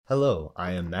Hello,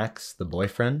 I am Max, the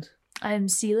boyfriend. I'm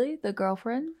Celee, the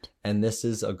girlfriend. And this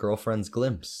is A Girlfriend's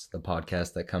Glimpse, the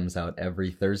podcast that comes out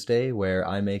every Thursday where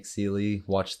I make Celee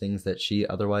watch things that she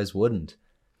otherwise wouldn't.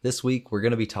 This week, we're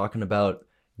going to be talking about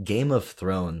Game of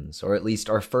Thrones, or at least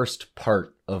our first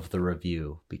part of the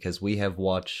review, because we have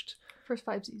watched... First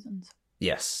 5 seasons.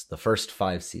 Yes, the first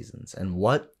 5 seasons. And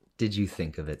what did you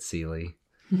think of it, Celee?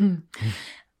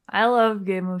 I love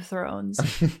Game of Thrones.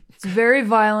 It's very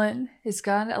violent. It's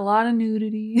got a lot of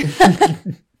nudity.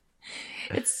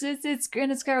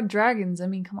 It's got dragons. I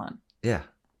mean, come on. Yeah,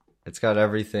 it's got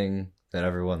everything that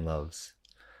everyone loves.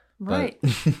 Right.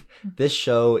 But this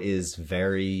show is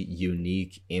very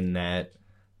unique in that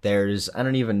there's, I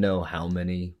don't even know how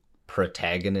many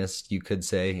protagonists you could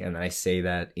say, and I say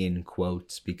that in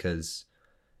quotes because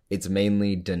it's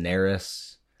mainly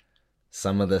Daenerys,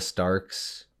 some of the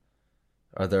Starks.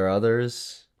 Are there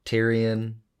others?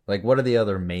 Tyrion? Like, what are the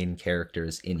other main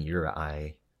characters in your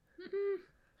eye?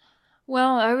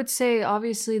 Well, I would say,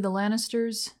 obviously, the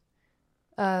Lannisters,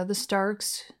 the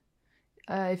Starks.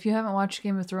 If you haven't watched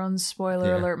Game of Thrones,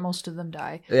 spoiler alert, most of them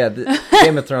die. Yeah,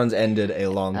 Game of Thrones ended a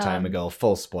long time ago.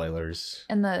 Full spoilers.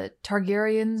 And the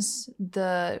Targaryens,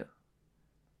 what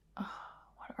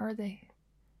are they?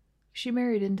 She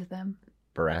married into them.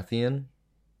 Baratheon?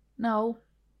 No.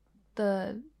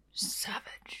 The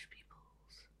savage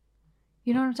peoples.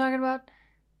 You know what I'm talking about?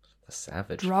 The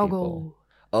savage Drogo. people.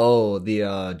 Oh, the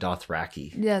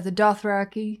Dothraki. Yeah, the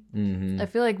Dothraki. Mm-hmm. I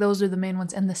feel like those are the main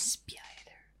ones. And the Spider.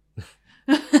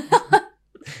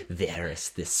 There's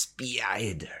the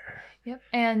Spider. Yep.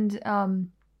 And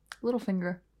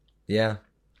Littlefinger. Yeah.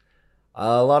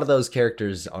 A lot of those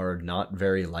characters are not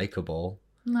very likable.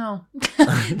 No.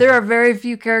 There are very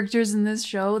few characters in this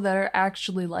show that are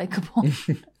actually likable.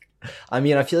 I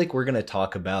mean, I feel like we're going to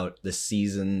talk about the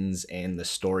seasons and the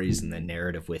stories and the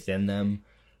narrative within them.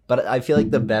 But I feel like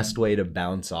the best way to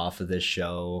bounce off of this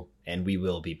show, and we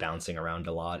will be bouncing around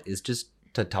a lot, is just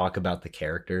to talk about the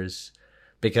characters.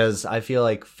 Because I feel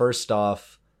like, first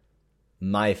off,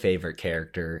 my favorite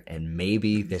character, and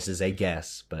maybe this is a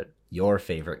guess, but your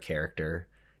favorite character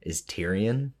is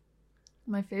Tyrion.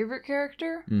 My favorite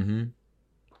character? Mm-hmm.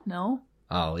 No.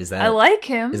 Oh, is that... I like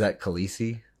him. Is that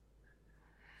Khaleesi?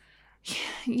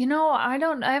 You know, I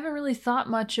haven't really thought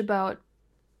much about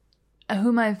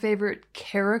who my favorite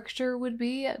character would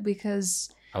be,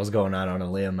 because... I was going out on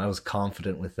a limb. I was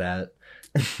confident with that.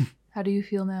 How do you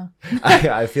feel now?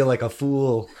 I feel like a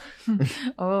fool.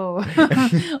 Oh.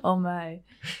 Oh my.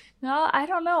 No, I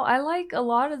don't know. I like a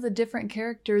lot of the different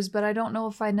characters, but I don't know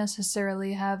if I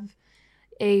necessarily have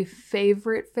a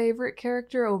favorite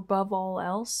character above all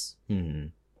else. Hmm.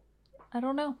 I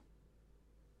don't know.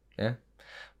 Yeah.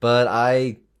 But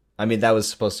I mean, that was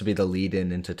supposed to be the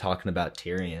lead-in into talking about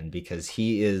Tyrion, because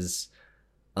he is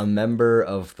a member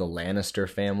of the Lannister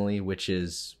family, which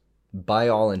is, by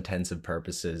all intents and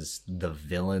purposes, the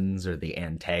villains or the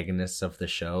antagonists of the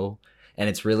show. And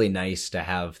it's really nice to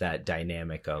have that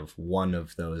dynamic of one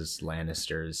of those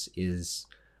Lannisters is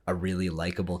a really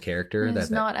likable character. He's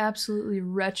not absolutely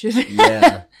wretched.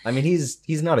 Yeah. I mean,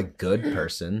 he's not a good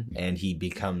person, and he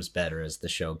becomes better as the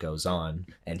show goes on,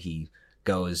 and he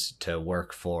goes to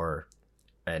work for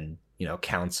and, you know,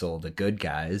 counsel the good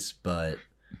guys. But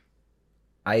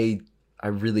I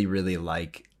really, really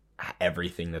like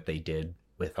everything that they did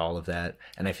with all of that.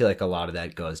 And I feel like a lot of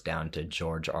that goes down to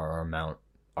George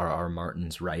R.R.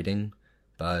 Martin's writing.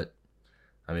 But,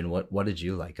 I mean, what did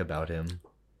you like about him?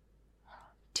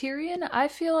 Tyrion, I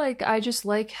feel like I just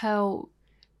like how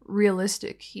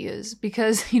realistic he is,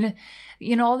 because you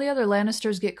know all the other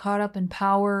Lannisters get caught up in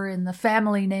power and the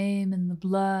family name and the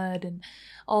blood and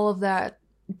all of that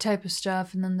type of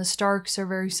stuff, and then the Starks are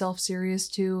very self-serious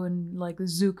too, and like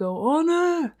Zuko,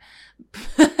 honor.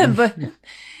 But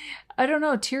I don't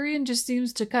know, Tyrion just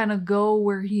seems to kind of go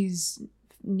where he's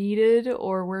needed,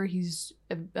 or where he's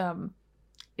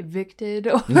evicted,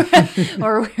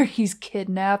 or where he's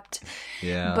kidnapped.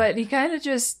 Yeah. But he kind of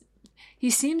he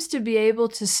seems to be able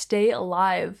to stay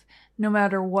alive no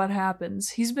matter what happens.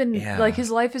 He's been, like,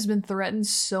 his life has been threatened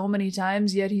so many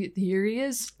times, yet here he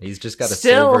is. He's just got a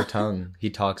silver tongue. He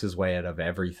talks his way out of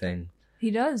everything. He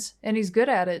does, and he's good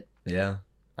at it. Yeah.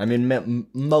 I mean,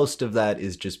 most of that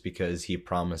is just because he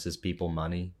promises people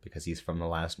money, because he's from the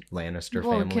last Lannister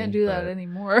family. Well, we can't do that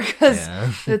anymore, because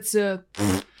it's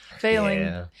failing.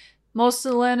 Yeah. Most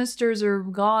of the Lannisters are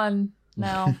gone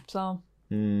now, so...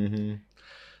 Mm-hmm.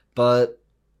 But,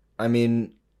 I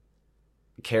mean,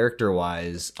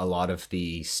 character-wise, a lot of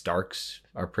the Starks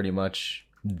are pretty much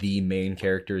the main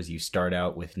characters. You start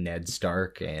out with Ned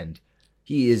Stark, and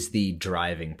he is the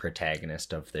driving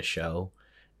protagonist of the show.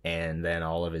 and then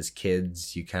all of his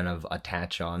kids you kind of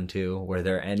attach onto. Were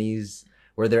there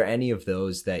any of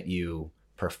those that you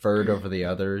preferred over the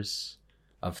others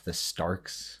of the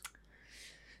Starks?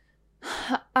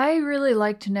 I really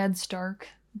liked Ned Stark,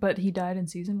 but he died in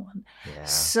season 1. Yeah.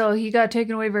 So he got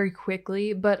taken away very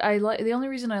quickly. But the only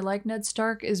reason I like Ned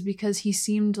Stark is because he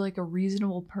seemed like a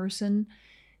reasonable person.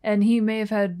 And he may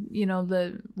have had,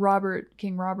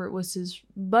 King Robert was his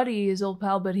buddy, his old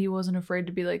pal, but he wasn't afraid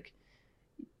to be like,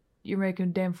 you're making a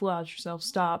damn fool out of yourself,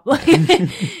 stop.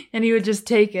 And he would just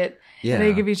take it. Yeah. And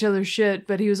they give each other shit.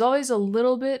 But he was always a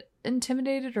little bit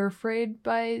intimidated or afraid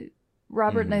by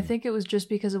Robert. And I think it was just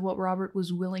because of what Robert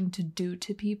was willing to do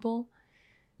to people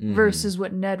versus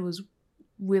what Ned was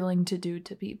willing to do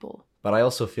to people. But I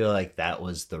also feel like that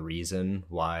was the reason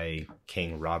why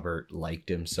King Robert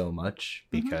liked him so much,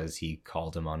 because he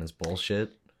called him on his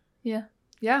bullshit. Yeah.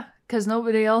 Yeah, because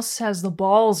nobody else has the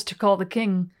balls to call the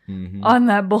king on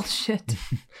that bullshit.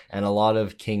 And a lot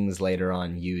of kings later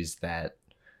on used that,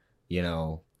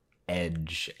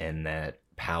 edge and that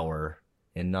power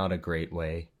in not a great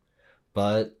way.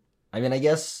 But, I mean, I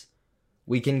guess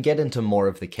we can get into more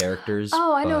of the characters.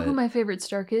 Oh, I know who my favorite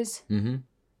Stark is. Mm-hmm.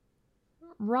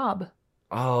 Robb.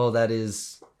 Oh, that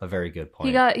is a very good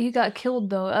point. He got killed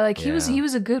though. He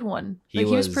was a good one. He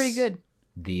was pretty good.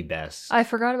 The best. I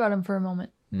forgot about him for a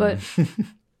moment, but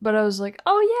but I was like,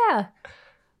 oh yeah.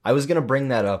 I was gonna bring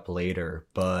that up later,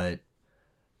 but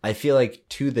I feel like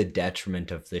to the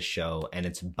detriment of this show, and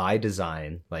it's by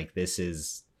design. Like, this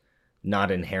is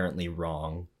not inherently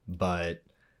wrong, but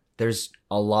there's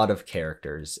a lot of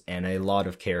characters, and a lot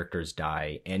of characters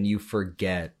die, and you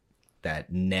forget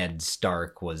that Ned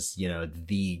Stark was,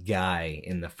 the guy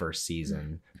in the first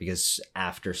season, because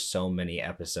after so many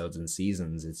episodes and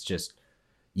seasons, it's just,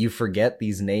 you forget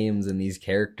these names and these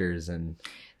characters, and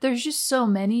there's just so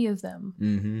many of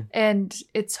them. And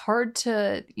it's hard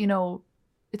to,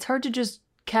 just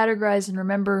categorize and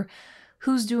remember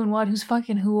who's doing what, who's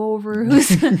fucking who over,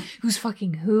 who's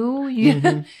fucking who.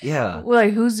 Yeah.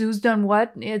 Like who's done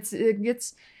what. It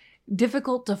gets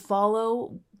difficult to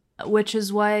follow, which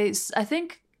is why I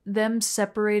think them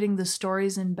separating the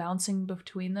stories and bouncing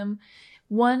between them,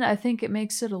 one, I think it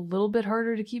makes it a little bit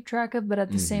harder to keep track of, but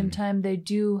at the same time, they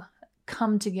do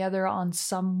come together on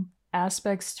some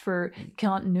aspects for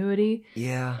continuity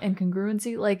and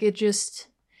congruency. Like,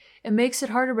 it makes it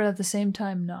harder, but at the same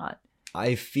time, not.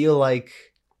 I feel like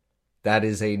that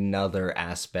is another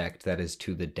aspect that is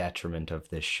to the detriment of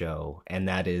this show, and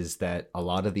that is that a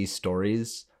lot of these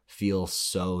stories feel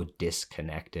so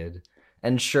disconnected.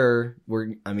 And sure,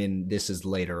 this is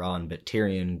later on, but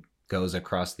Tyrion goes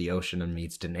across the ocean and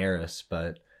meets Daenerys,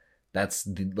 but that's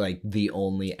the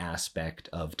only aspect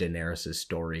of Daenerys'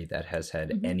 story that has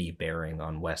had any bearing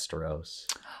on Westeros.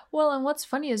 Well, and what's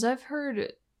funny is I've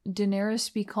heard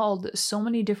Daenerys be called so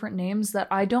many different names that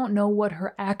I don't know what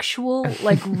her actual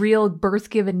real birth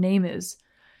given name is.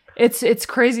 It's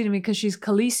crazy to me because she's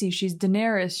Khaleesi, she's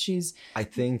Daenerys,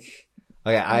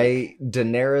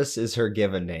 Daenerys is her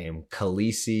given name.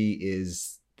 Khaleesi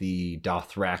is the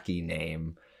Dothraki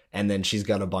name. And then she's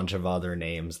got a bunch of other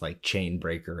names like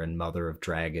Chainbreaker and Mother of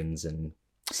Dragons and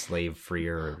Slave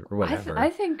Freer or whatever. I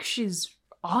think she's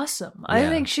awesome. Yeah. I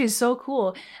think she's so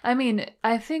cool. I mean,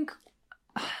 I think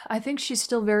she's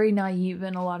still very naive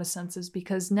in a lot of senses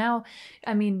because now,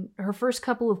 her first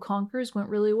couple of conquers went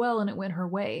really well and it went her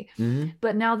way.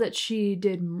 But now that she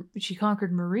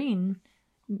conquered Meereen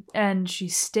and she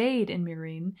stayed in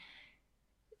Meereen,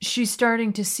 she's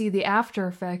starting to see the after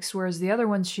effects, whereas the other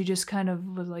ones, she just kind of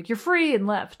was like, you're free, and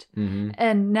left.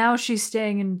 And now she's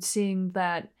staying and seeing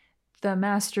that the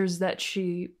masters that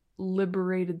she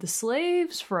liberated the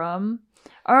slaves from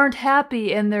aren't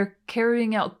happy, and they're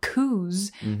carrying out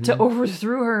coups to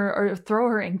overthrow her or throw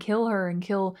her and kill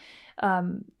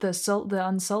the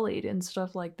Unsullied and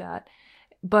stuff like that.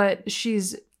 But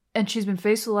she's been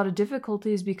faced with a lot of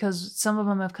difficulties because some of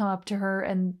them have come up to her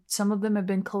and some of them have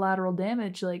been collateral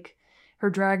damage. Like her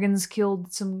dragons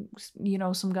killed some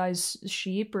guy's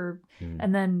sheep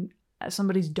and then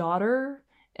somebody's daughter.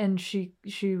 And she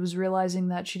was realizing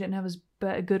that she didn't have as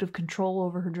good of control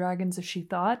over her dragons as she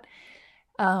thought.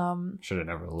 Should have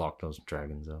never locked those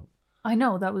dragons up. I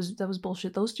know, that was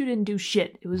bullshit. Those two didn't do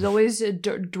shit. It was always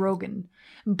Drogon.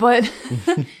 But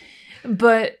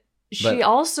she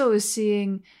also is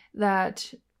seeing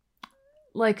that,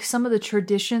 like, some of the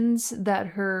traditions that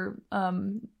her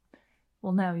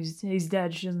now he's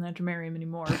dead, she doesn't have to marry him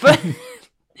anymore, but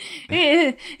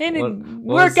it didn't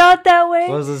work out that way.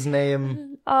 What was his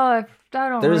name? I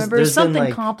don't remember. There's something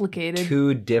been, complicated.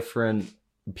 Two different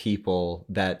people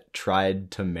that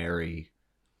tried to marry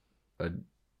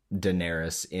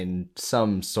Daenerys in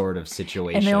some sort of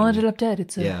situation. And they all ended up dead.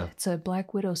 It's a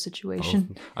Black Widow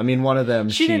situation. Both. I mean, one of them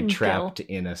she didn't trapped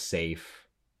in a safe,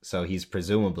 so he's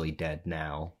presumably dead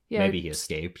now. Yeah, maybe he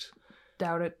escaped.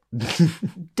 Doubt it.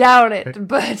 Doubt it,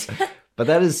 but... But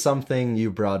that is something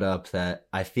you brought up that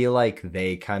I feel like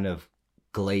they kind of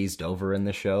glazed over in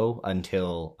the show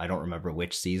until, I don't remember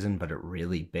which season, but it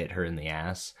really bit her in the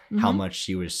ass how much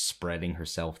she was spreading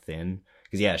herself thin.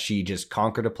 Because, yeah, she just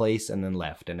conquered a place and then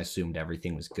left and assumed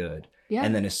everything was good. Yeah.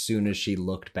 And then as soon as she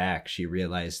looked back, she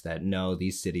realized that, no,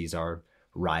 these cities are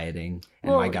rioting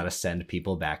and I got to send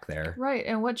people back there. Right.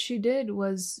 And what she did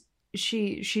was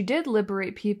she did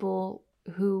liberate people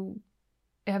who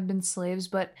have been slaves,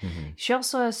 but she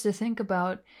also has to think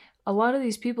about a lot of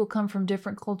these people come from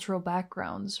different cultural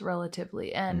backgrounds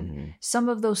relatively, and some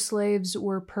of those slaves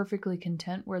were perfectly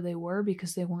content where they were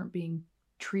because they weren't being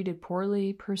treated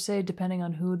poorly per se, depending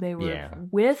on who they were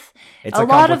with. It's a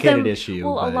complicated issue.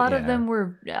 Well, a lot of them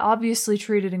were obviously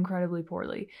treated incredibly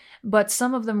poorly, but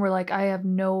some of them were like, I have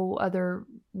no other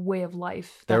way of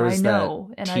life that I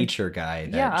know. That teacher guy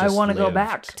that I want to go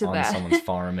back to on that. someone's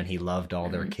farm, and he loved all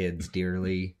their kids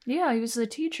dearly. Yeah, he was a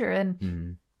teacher,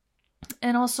 and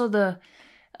also the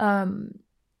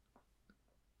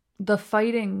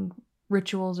fighting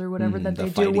rituals or whatever that they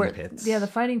do, where pits. the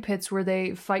fighting pits where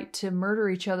they fight to murder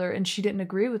each other, and she didn't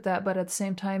agree with that, but at the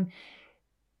same time,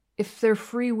 if their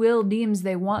free will deems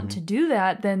they want to do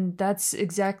that, then that's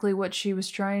exactly what she was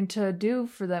trying to do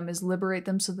for them, is liberate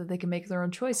them so that they can make their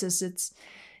own choices.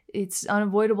 It's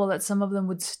unavoidable that some of them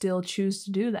would still choose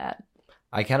to do that.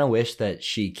 I kind of wish that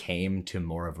she came to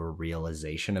more of a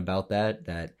realization about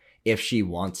that if she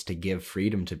wants to give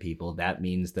freedom to people, that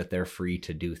means that they're free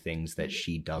to do things that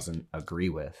she doesn't agree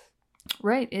with.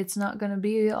 Right. It's not going to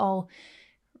be all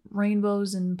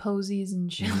rainbows and posies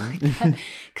and shit like that.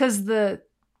 Because the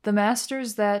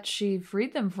masters that she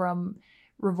freed them from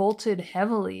revolted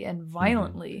heavily and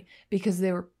violently because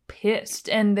they were pissed.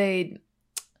 And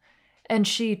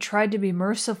she tried to be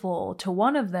merciful to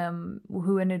one of them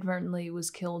who inadvertently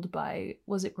was killed by,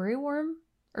 was it Grey Worm?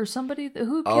 Or somebody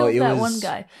who killed that one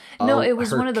guy? No, it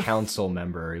was one of the council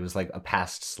member. It was like a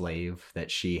past slave that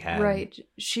she had. Right.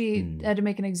 She had to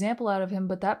make an example out of him,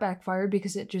 but that backfired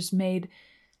because it just made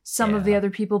some of the other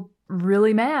people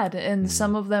really mad, and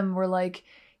some of them were like.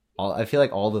 I feel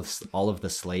like all of the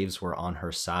slaves were on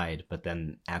her side, but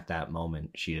then at that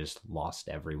moment she just lost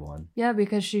everyone. Yeah,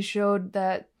 because she showed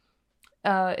that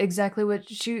exactly what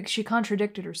she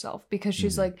contradicted herself, because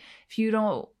she's like, if you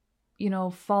don't,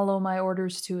 follow my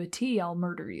orders to a T, I'll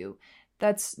murder you.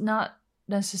 That's not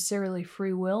necessarily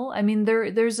free will. I mean,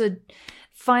 there's a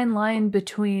fine line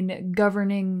between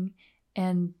governing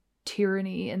and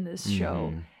tyranny in this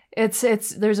show.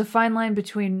 There's a fine line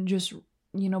between just,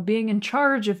 being in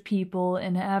charge of people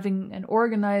and having an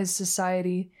organized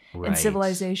society and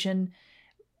civilization,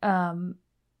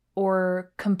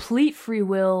 or complete free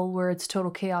will where it's total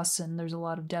chaos and there's a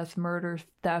lot of death, murder,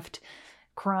 theft,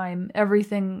 crime,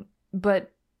 everything.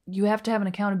 But you have to have an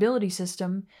accountability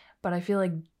system. But I feel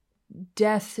like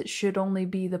death should only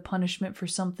be the punishment for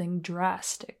something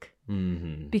drastic.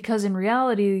 Because in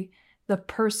reality, the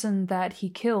person that he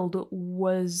killed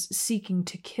was seeking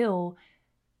to kill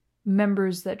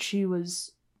members that she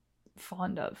was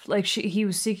fond of. Like he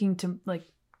was seeking to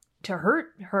hurt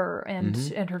her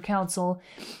and her council.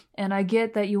 And I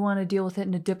get that you want to deal with it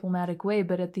in a diplomatic way,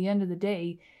 but at the end of the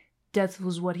day, death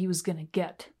was what he was going to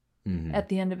get. At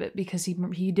the end of it, because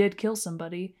he did kill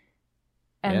somebody,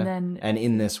 and then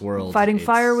in this world, fighting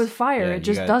fire with fire, it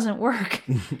just doesn't work.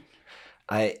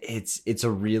 It's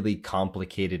a really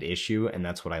complicated issue, and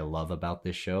that's what I love about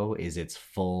this show, is it's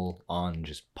full on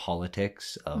just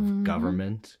politics of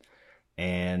government,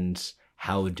 and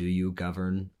how do you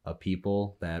govern a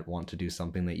people that want to do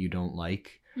something that you don't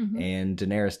like. And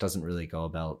Daenerys doesn't really go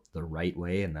about the right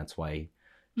way, and that's why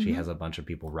she has a bunch of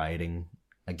people rioting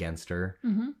against her.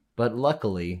 But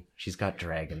luckily, she's got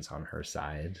dragons on her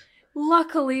side.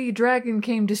 Luckily, Dragon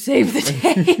came to save the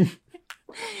day.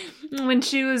 When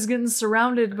she was getting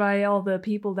surrounded by all the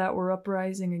people that were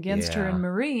uprising against her in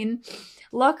Meereen,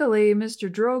 luckily,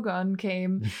 Mr. Drogon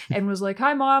came and was like,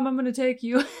 "Hi, Mom, I'm going to take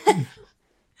you."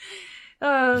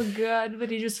 Oh, God.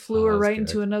 But he just flew her right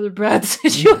into another bad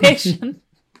situation.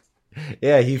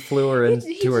 Yeah, he flew her into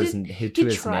his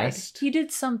nest. He did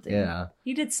something. Yeah.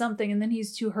 He did something, and then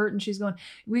he's too hurt, and she's going,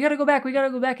 we gotta go back.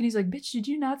 And he's like, bitch, did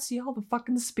you not see all the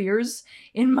fucking spears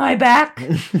in my back?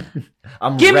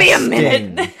 Give me a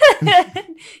minute.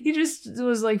 He just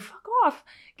was like, fuck off.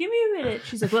 Give me a minute.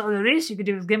 She's like, well, the least you could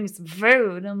do is give me some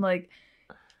food. I'm like,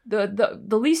 The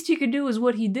least you could do is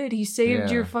what he did. He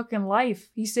saved your fucking life.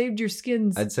 He saved your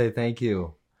skins. I'd say thank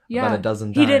you. Yeah. About a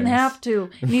dozen times. He didn't have to.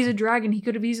 And he's a dragon. He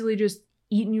could have easily just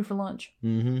eaten you for lunch.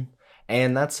 Mm-hmm.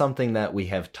 And that's something that we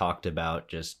have talked about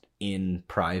just in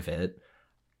private.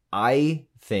 I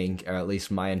think, or at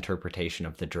least my interpretation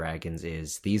of the dragons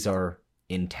is, these are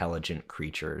intelligent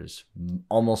creatures,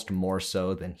 almost more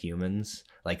so than humans.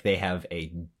 Like, they have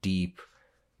a deep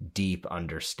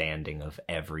understanding of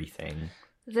everything.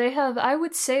 I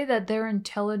would say that their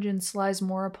intelligence lies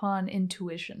more upon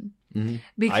intuition. Mm-hmm.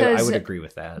 Because I would agree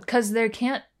with that. Because they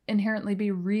can't inherently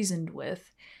be reasoned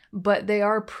with, but they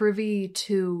are privy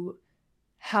to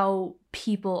how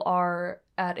people are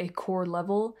at a core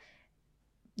level.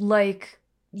 Like,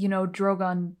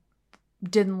 Drogon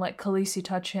didn't let Khaleesi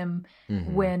touch him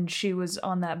when she was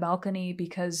on that balcony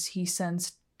because he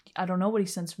sensed, I don't know what he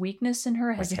sensed, weakness in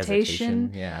her,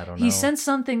 hesitation. Yeah, I don't know. He sensed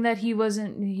something that he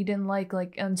didn't like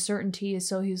uncertainty,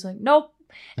 so he's like, nope.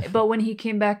 But when he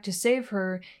came back to save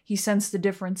her, he sensed the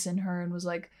difference in her and was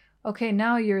like, okay,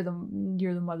 now you're the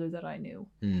mother that I knew.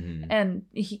 Mm-hmm. And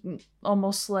he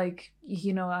almost like,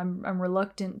 I'm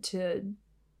reluctant to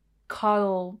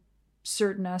coddle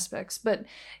certain aspects, but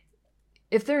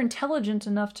if they're intelligent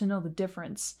enough to know the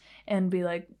difference and be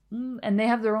like, and they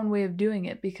have their own way of doing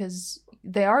it because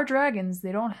they are dragons,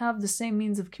 they don't have the same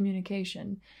means of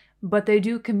communication, but they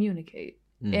do communicate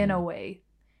in a way.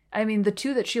 I mean, the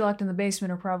two that she locked in the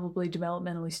basement are probably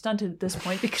developmentally stunted at this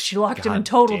point because she locked them in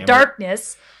total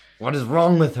darkness. What is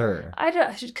wrong with her?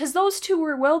 Because those two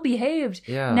were well behaved.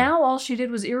 Yeah. Now all she did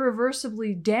was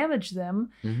irreversibly damage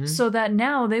them so that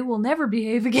now they will never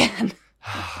behave again.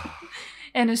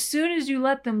 And as soon as you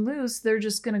let them loose, they're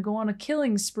just going to go on a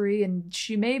killing spree, and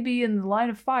she may be in the line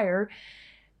of fire.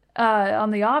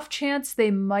 On the off chance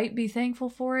they might be thankful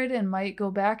for it and might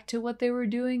go back to what they were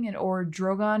doing, or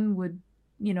Drogon would,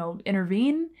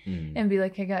 intervene and be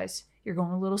like, hey guys, you're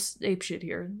going a little apeshit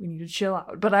here. We need to chill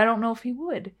out. But I don't know if he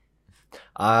would.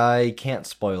 I can't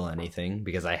spoil anything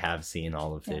because I have seen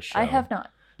all of this show. I have not.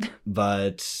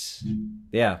 But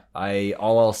yeah,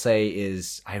 all I'll say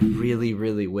is I really,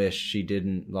 really wish she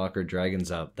didn't lock her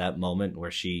dragons up. That moment where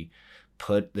she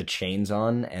put the chains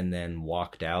on and then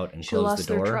walked out and closed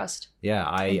the door. She lost their trust. Yeah,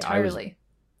 I was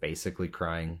basically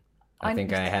crying. I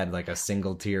think I had like a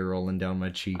single tear rolling down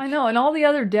my cheek. I know, and all the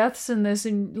other deaths in this,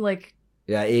 and like,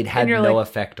 yeah, it had no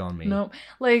effect on me. No,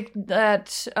 like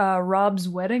that Rob's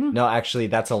wedding. No, actually,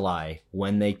 that's a lie.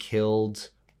 When they killed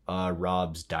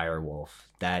Rob's direwolf,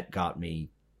 that got me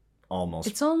almost.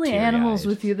 It's only teary-eyed. Animals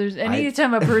with you. There's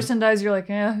anytime a person dies, you're like,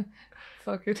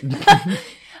 fuck it.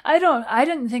 I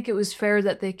didn't think it was fair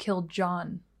that they killed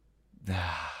Jon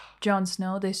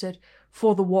Snow. They said,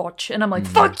 for the watch. And I'm like,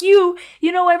 fuck you!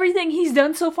 Everything he's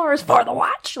done so far is for the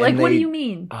watch! Like, what do you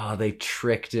mean? Oh, they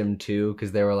tricked him too,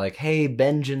 because they were like, hey,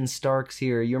 Benjen Stark's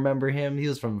here. You remember him? He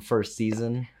was from the first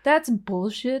season. That's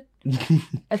bullshit.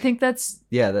 I think that's...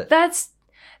 Yeah,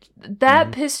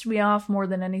 that pissed me off more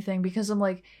than anything, because I'm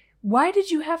like, why?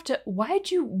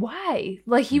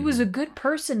 Like, he was a good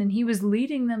person, and he was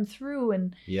leading them through,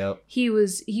 and he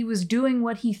was doing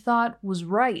what he thought was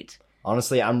right.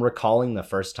 Honestly, I'm recalling the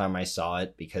first time I saw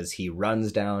it because he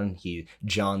runs down.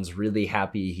 John's really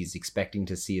happy. He's expecting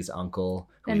to see his uncle,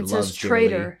 who and it says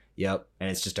traitor. Yep, and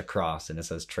it's just a cross, and it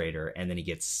says traitor. And then he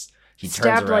turns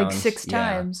stabbed around, like 6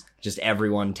 times. Just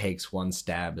everyone takes one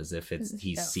stab as if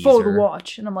he's Caesar. For the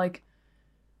watch, and I'm like,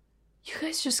 you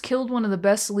guys just killed one of the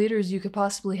best leaders you could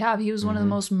possibly have. He was one of the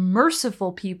most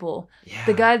merciful people. Yeah.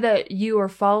 The guy that you are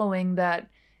following that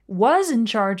was in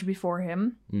charge before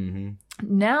him. Mm-hmm.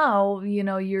 Now,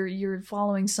 you're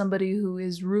following somebody who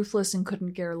is ruthless and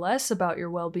couldn't care less about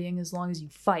your well-being as long as you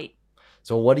fight.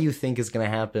 So what do you think is going to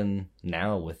happen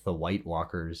now with the White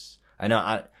Walkers? I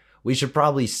know we should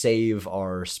probably save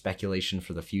our speculation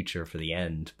for the future, for the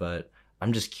end, but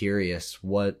I'm just curious,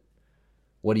 what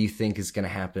do you think is going to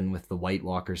happen with the White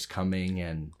Walkers coming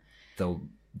and the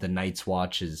Night's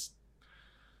Watch is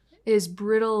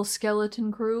brittle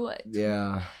skeleton crew?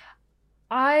 Yeah.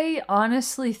 I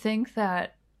honestly think the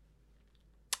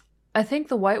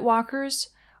White Walkers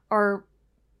are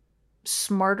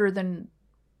smarter than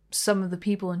some of the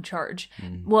people in charge.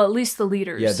 Well, at least the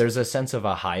leaders. Yeah, there's a sense of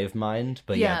a hive mind,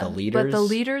 but the leaders. But the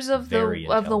leaders of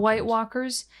the White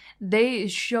Walkers, they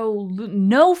show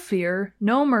no fear,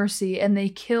 no mercy, and they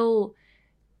kill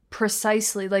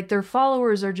precisely. Like, their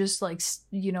followers are just like,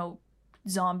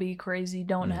 zombie crazy,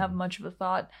 don't have much of a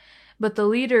thought. But the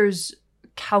leaders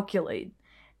calculate.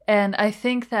 And I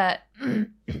think that,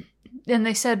 and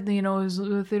they said,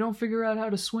 if they don't figure out how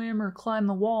to swim or climb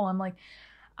the wall, I'm like,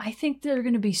 I think they're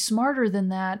going to be smarter than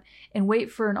that and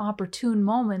wait for an opportune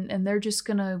moment, and they're just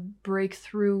going to break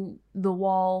through the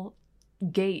wall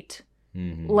gate.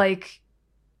 Like,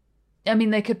 I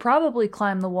mean, they could probably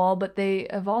climb the wall, but they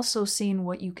have also seen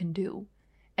what you can do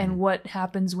and what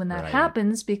happens when that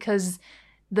happens, because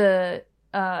the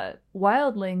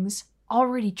wildlings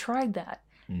already tried that.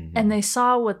 And they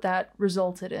saw what that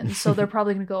resulted in. So they're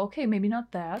probably going to go, okay, maybe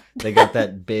not that. They got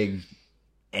that big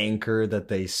anchor that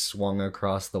they swung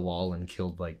across the wall and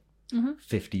killed like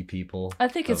 50 people. I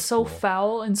think it's so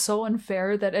foul and so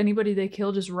unfair that anybody they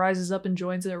kill just rises up and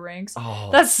joins their ranks. Oh.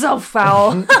 That's so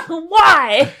foul.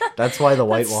 Why? That's why the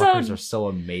White Walkers are so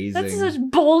amazing. That's such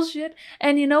bullshit.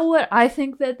 And you know what I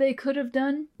think that they could have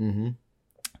done?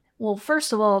 Well,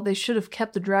 first of all, they should have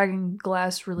kept the dragon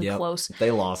glass really close.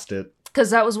 They lost it.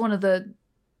 Because that was one of the,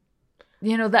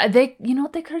 you know what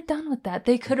they could have done with that?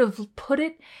 They could have put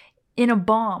it in a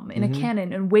bomb, in a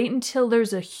cannon, and wait until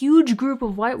there's a huge group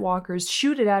of White Walkers,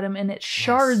 shoot it at them, and it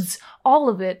shards all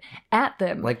of it at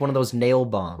them. Like one of those nail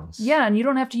bombs. Yeah, and you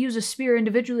don't have to use a spear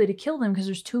individually to kill them because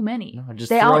there's too many. No, just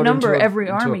they outnumber every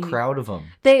army. Into a crowd of them.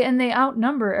 They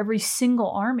outnumber every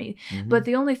single army. But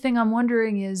the only thing I'm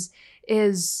wondering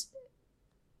is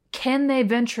can they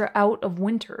venture out of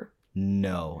winter?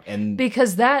 No, and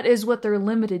because that is what they're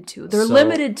limited to. They're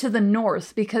limited to the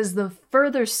north, because the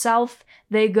further south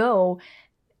they go,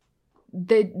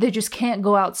 they just can't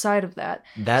go outside of that.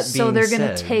 So they're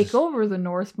going to take over the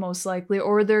north most likely,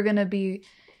 or they're going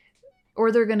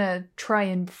to try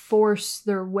and force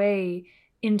their way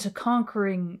into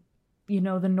conquering,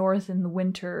 the north in the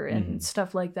winter and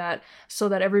stuff like that, so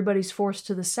that everybody's forced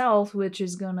to the south, which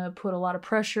is going to put a lot of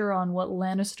pressure on what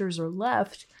Lannisters are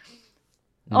left.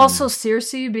 Also,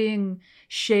 Cersei being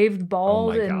shaved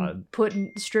bald and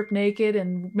stripped naked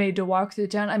and made to walk through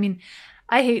town. I mean,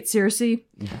 I hate Cersei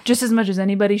just as much as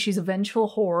anybody. She's a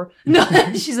vengeful whore. No,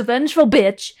 she's a vengeful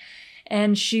bitch.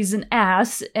 And she's an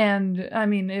ass. And, I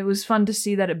mean, it was fun to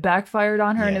see that it backfired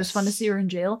on her. And it was fun to see her in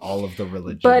jail. All of the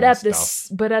religion but at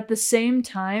stuff. But at the same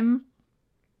time,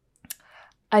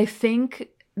 I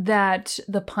think that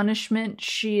the punishment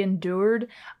she endured,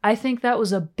 I think that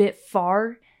was a bit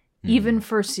far. Even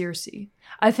for Cersei.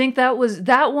 I think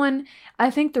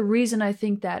I think the reason I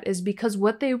think that is because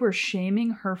what they were shaming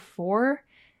her for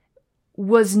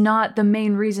was not the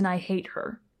main reason I hate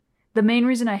her. The main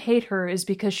reason I hate her is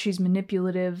because she's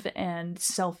manipulative and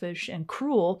selfish and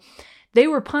cruel. They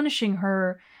were punishing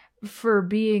her for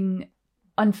being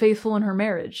unfaithful in her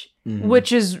marriage,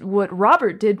 which is what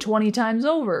Robert did 20 times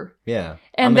over. Yeah.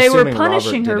 And they were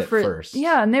punishing her for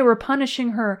and they were punishing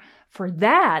her for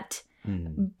that.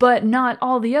 But not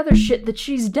all the other shit that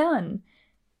she's done.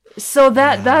 So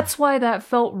that's why that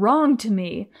felt wrong to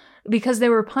me, because they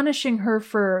were punishing her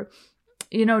for,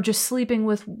 just sleeping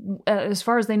with, as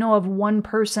far as they know of, one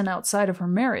person outside of her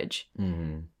marriage.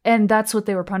 And that's what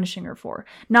they were punishing her for.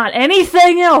 Not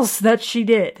anything else that she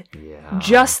did. Yeah.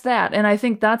 Just that. And I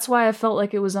think that's why I felt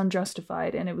like it was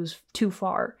unjustified and it was too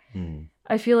far.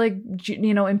 I feel like,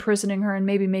 imprisoning her and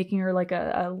maybe making her like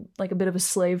a bit of a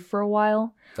slave for a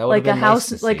while. Like a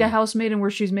housemaid, where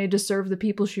she's made to serve the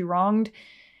people she wronged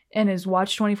and is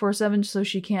watched 24/7 so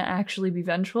she can't actually be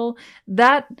vengeful.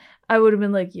 That I would have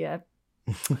been like, yeah.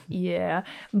 Yeah.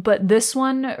 But this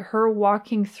one, her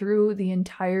walking through the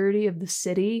entirety of the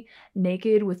city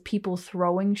naked with people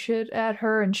throwing shit at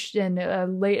her and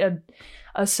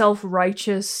a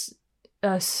self-righteous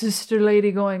sister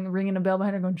lady ringing a bell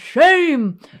behind her going,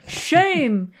 shame,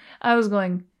 shame. I was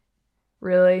going,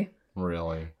 really?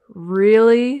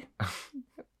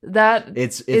 That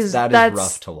is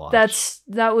rough to watch.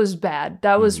 That was bad.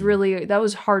 That was that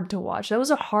was hard to watch. That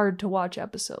was a hard to watch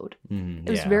episode. It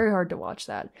was very hard to watch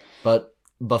that. But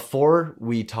before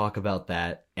we talk about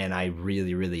that, and I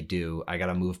really, really do, I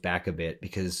gotta move back a bit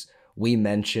because we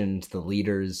mentioned the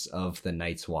leaders of the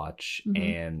Night's Watch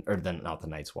not the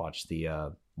Night's Watch,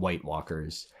 the White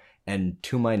Walkers. And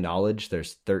to my knowledge,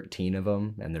 there's 13 of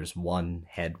them, and there's one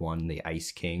head one, the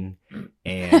Ice King,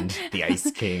 and the Ice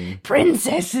King.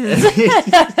 Princesses!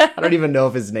 I don't even know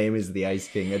if his name is the Ice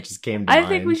King. It just came to mind. I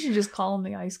think we should just call him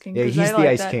the Ice King. Yeah, he's the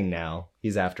Ice King now.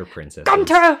 He's after princesses.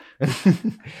 Gunter!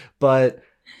 But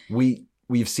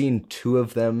we've seen two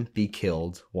of them be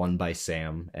killed, one by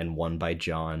Sam and one by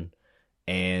Jon.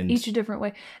 And each a different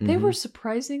way. They were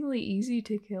surprisingly easy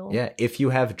to kill. Yeah, if you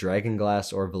have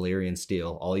Dragonglass or Valyrian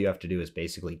Steel, all you have to do is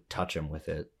basically touch them with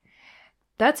it.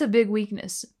 That's a big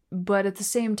weakness, but at the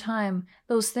same time,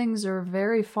 those things are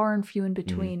very far and few in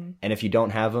between. And if you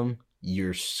don't have them,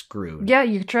 you're screwed. Yeah,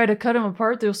 you try to cut them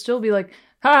apart, they'll still be like,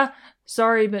 ha!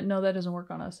 Sorry, but no, that doesn't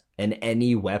work on us. And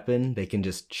any weapon, they can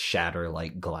just shatter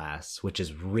like glass, which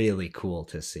is really cool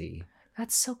to see.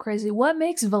 That's so crazy. What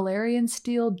makes Valerian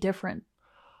steel different?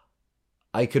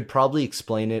 I could probably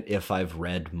explain it if I've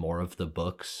read more of the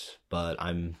books, but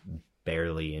I'm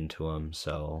barely into them,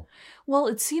 so... Well,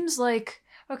 it seems like...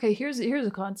 Okay, here's a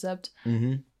concept.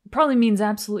 Mm-hmm. Probably means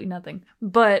absolutely nothing.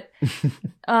 But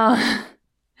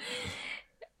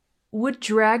would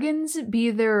dragons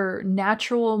be their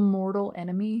natural mortal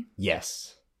enemy?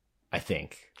 Yes, I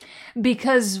think.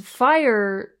 Because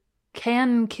fire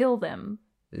can kill them.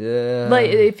 Yeah. Like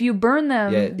if you burn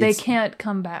them, they can't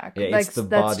come back. Yeah, like it's the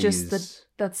that's bodies. just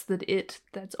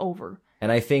that's over.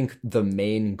 And I think the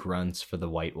main grunts for the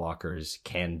White Walkers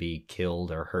can be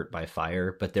killed or hurt by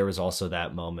fire, but there was also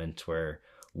that moment where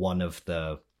one of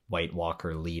the White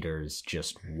Walker leaders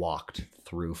just walked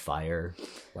through fire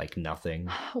like nothing.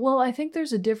 Well, I think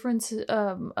there's a difference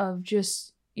of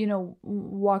just,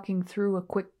 walking through a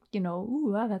quick,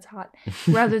 ooh, wow, that's hot,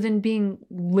 rather than being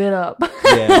lit up.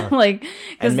 Yeah. Like,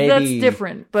 because that's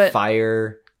different. But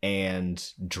fire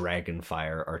and dragon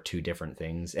fire are two different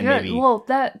things. And yeah, maybe...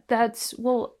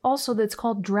 well, also that's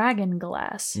called dragon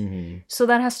glass. Mm-hmm. So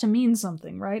that has to mean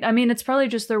something, right? I mean, it's probably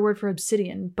just their word for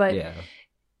obsidian, but... Yeah.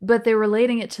 But they're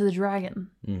relating it to the dragon.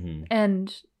 Mm-hmm.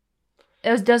 And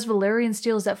does Valerian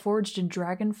steel, is that forged in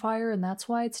dragon fire, and that's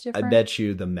why it's different? I bet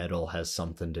you the metal has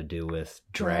something to do with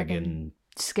dragon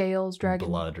scales, dragon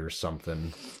blood or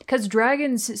something. Because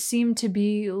dragons seem to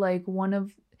be like one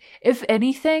of, if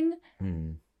anything,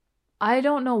 I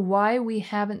don't know why we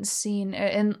haven't seen,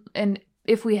 and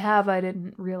if we have, I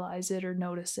didn't realize it or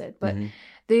notice it, but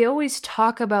they always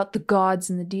talk about the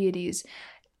gods and the deities.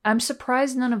 I'm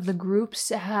surprised none of the groups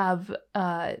have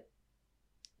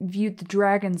viewed the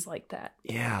dragons like that.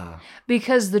 Yeah.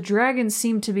 Because the dragons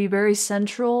seem to be very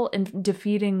central in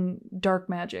defeating dark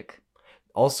magic.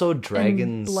 Also,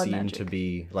 dragons seem to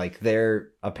be, like,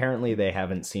 apparently they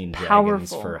haven't seen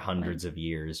dragons for hundreds of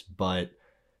years, but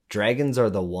dragons are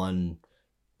the one,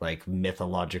 like,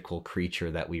 mythological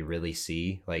creature that we really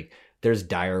see. Like, there's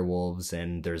dire wolves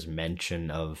and there's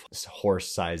mention of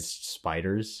horse-sized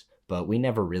spiders, but we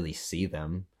never really see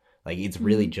them. Like, it's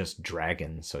really just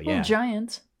dragons, so yeah. Well,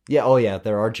 giants. Yeah, oh yeah,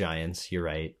 there are giants, you're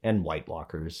right, and White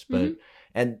Walkers. But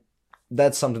and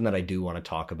that's something that I do want to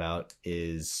talk about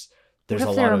is there's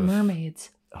what if a lot there of are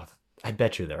mermaids. Oh, I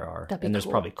bet you there are. That'd be and there's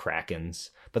cool. Probably krakens.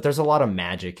 But there's a lot of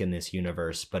magic in this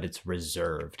universe, but it's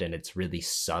reserved and it's really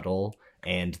subtle,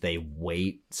 and they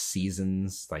wait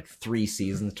seasons, like 3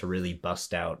 seasons, to really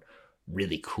bust out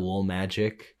really cool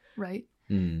magic. Right.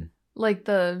 Like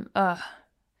the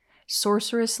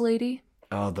sorceress lady.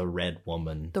 Oh, the red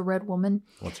woman. The red woman.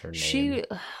 What's her name?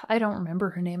 I don't remember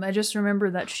her name. I just remember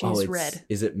that she's red.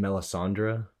 Is it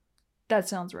Melisandre? That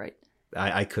sounds right.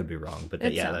 I could be wrong, but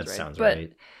that sounds but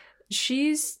right.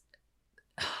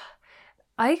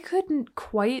 I couldn't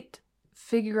quite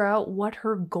figure out what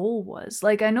her goal was.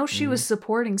 Like, I know she was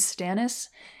supporting Stannis,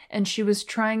 and she was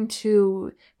trying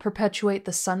to perpetuate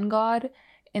the sun god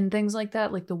and things like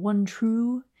that, like the one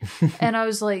true. And I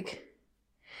was like,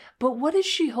 but what is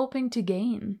she hoping to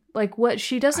gain? Like, what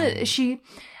she doesn't,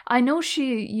 I know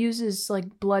she uses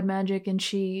like blood magic and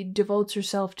she devotes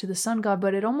herself to the sun god,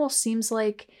 but it almost seems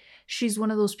like she's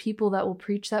one of those people that will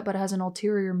preach that but has an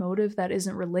ulterior motive that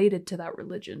isn't related to that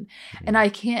religion. And I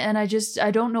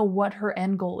don't know what her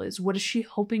end goal is. What is she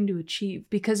hoping to achieve?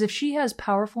 Because if she has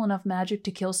powerful enough magic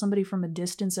to kill somebody from a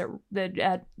distance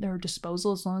at her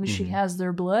disposal, as long as she has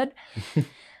their blood,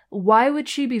 why would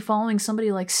she be following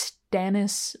somebody like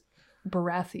Stannis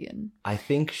Baratheon? I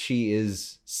think she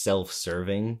is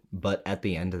self-serving, but at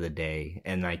the end of the day,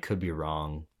 and I could be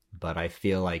wrong, but I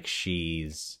feel like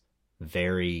she's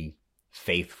very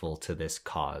faithful to this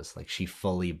cause. Like, she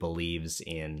fully believes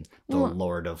in the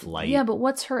Lord of Light. Yeah, but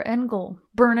what's her end goal?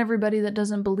 Burn everybody that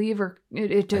doesn't believe her?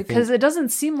 Because it doesn't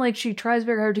seem like she tries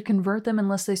very hard to convert them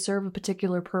unless they serve a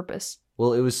particular purpose.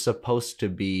 Well, it was supposed to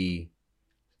be,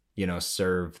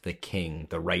 serve the king,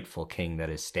 the rightful king that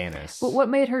is Stannis. But what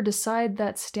made her decide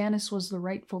that Stannis was the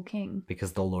rightful king?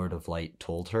 Because the Lord of Light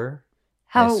told her,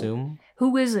 I assume.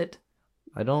 Who is it?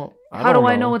 I don't How do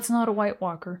I know it's not a White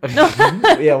Walker?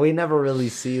 No. Yeah, we never really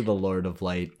see the Lord of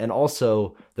Light. And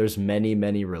also, there's many,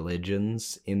 many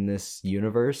religions in this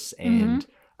universe. And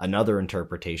another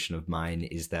interpretation of mine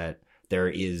is that there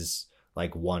is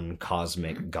like one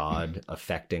cosmic god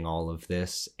affecting all of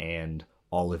this. And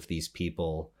all of these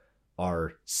people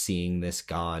are seeing this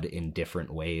god in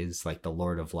different ways, like the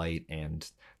Lord of Light and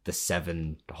the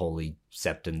 7 holy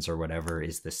septons or whatever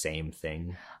is the same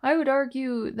thing. I would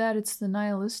argue that it's the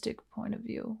nihilistic point of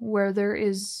view, where there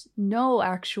is no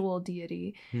actual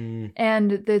deity,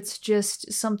 and it's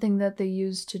just something that they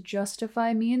use to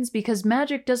justify means, because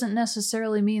magic doesn't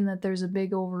necessarily mean that there's a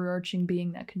big overarching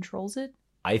being that controls it.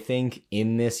 I think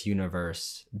in this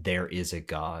universe, there is a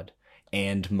god,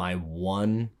 and my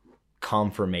one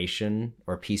confirmation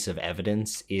or piece of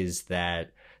evidence is that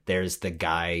there's the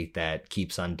guy that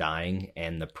keeps on dying,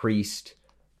 and the priest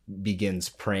begins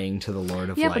praying to the Lord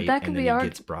of Light, and then he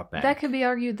gets brought back. That could be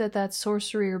argued that that's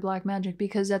sorcery or black magic,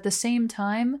 because at the same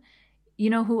time, you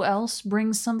know who else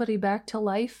brings somebody back to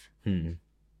life?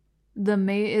 The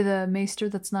maester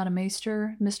that's not a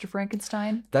maester, Mr.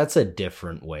 Frankenstein. That's a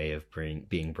different way of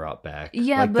being brought back.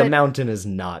 Yeah, like, the mountain is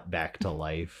not back to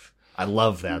life. I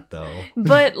love that, though.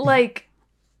 But, like,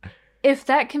 if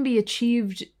that can be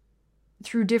achieved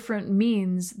through different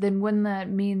means, then wouldn't that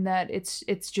mean that it's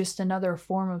just another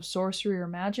form of sorcery or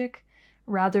magic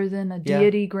rather than a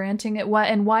deity granting it?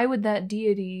 Why would that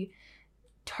deity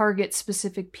target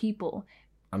specific people?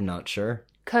 I'm not sure.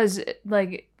 Because,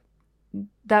 like,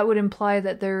 that would imply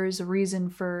that there is a reason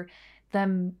for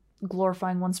them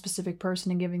glorifying one specific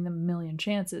person and giving them a million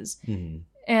chances.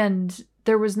 And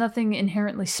there was nothing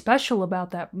inherently special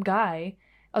about that guy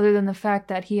other than the fact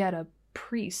that he had a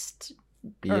priest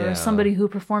or somebody who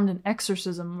performed an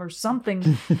exorcism or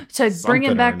something to bring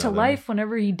him back to life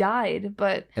whenever he died.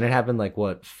 And it happened like,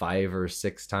 what, 5 or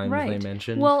 6 times they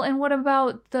mentioned? Well, and what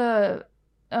about the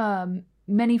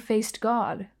many-faced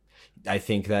god? I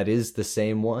think that is the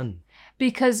same one.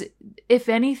 Because if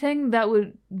anything, that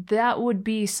would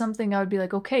be something I would be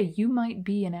like, okay, you might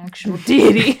be an actual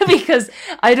deity, because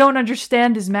I don't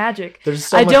understand his magic.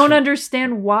 I don't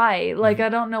understand why. Like, I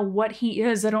don't know what he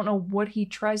is. I don't know what he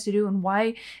tries to do, and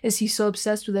why is he so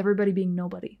obsessed with everybody being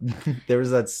nobody? There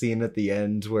was that scene at the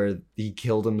end where he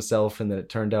killed himself, and then it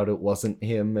turned out it wasn't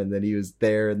him, and then he was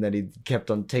there, and then he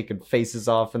kept on taking faces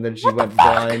off, and then she went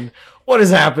blind. What is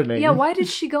happening? Yeah, why did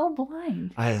she go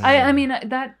blind? I mean,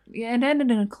 that it ended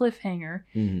in a cliffhanger.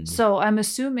 So I'm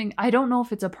assuming, I don't know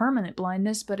if it's a permanent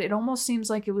blindness, but it almost seems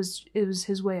like it was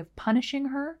his way of punishing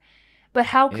her. But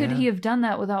how could he have done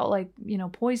that without, like,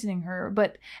 poisoning her?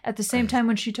 But at the same time,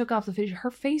 when she took off the face,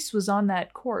 her face was on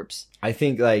that corpse. I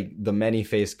think, like, the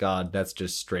many-faced god, that's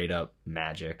just straight up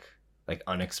magic. Like,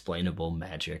 unexplainable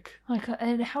magic. Like,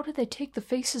 and how did they take the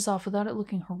faces off without it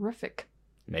looking horrific?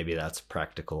 Maybe that's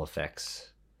practical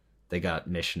effects. They got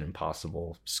Mission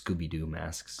Impossible Scooby-Doo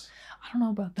masks. I don't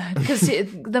know about that. Because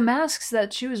the masks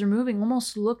that she was removing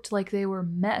almost looked like they were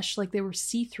mesh, like they were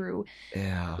see-through.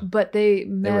 Yeah. But they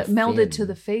melded to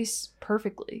the face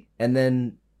perfectly. And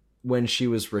then when she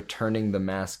was returning the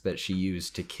mask that she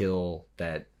used to kill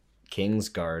that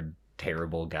Kingsguard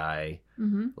terrible guy,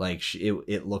 like,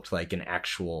 it looked like an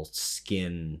actual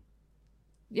skin.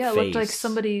 Yeah, it looked like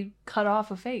somebody cut off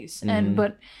a face,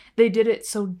 but they did it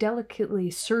so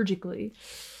delicately, surgically.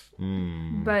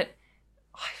 But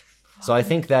so I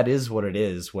think that is what it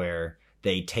is, where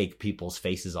they take people's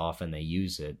faces off and they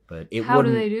use it. But how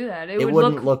do they do that? It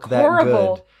wouldn't look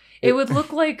horrible. That good. It would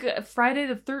look like Friday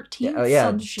the 13th.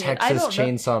 Some shit. Texas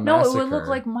Chainsaw Massacre. No, it would look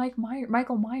like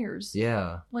Michael Myers.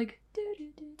 Yeah, like.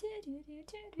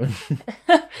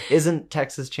 Isn't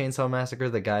Texas Chainsaw Massacre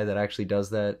the guy that actually does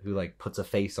that, who, like, puts a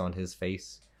face on his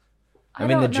face? I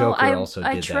mean, the Joker also did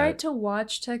that. I tried to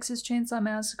watch Texas Chainsaw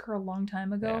Massacre a long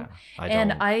time ago,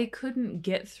 and I couldn't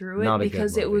get through it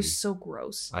because it was so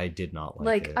gross. I did not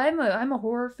like it. I'm a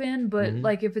horror fan, but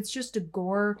like, if it's just a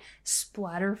gore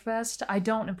splatterfest, I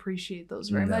don't appreciate those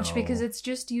very much, because it's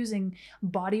just using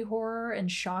body horror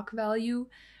and shock value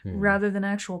rather than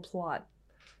actual plot.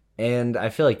 And I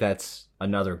feel like that's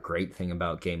another great thing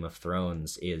about Game of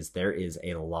Thrones, is there is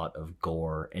a lot of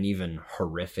gore and even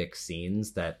horrific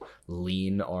scenes that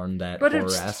lean on that horror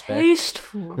aspect. But it's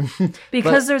tasteful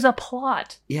because there's a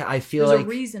plot. Yeah, I feel there's like a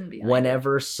reason behind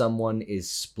whenever someone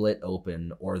is split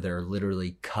open or they're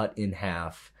literally cut in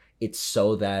half, it's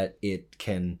so that it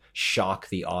can shock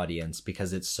the audience,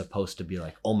 because it's supposed to be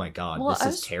like, oh my god, this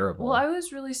is terrible. Well, I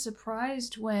was really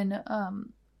surprised when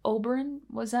Oberyn,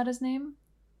 was that his name?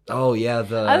 Oh yeah,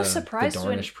 I was surprised the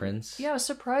Dornish prince. Yeah, I was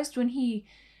surprised when he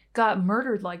got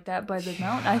murdered like that by the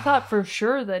mountain. I thought for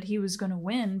sure that he was going to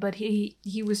win, but he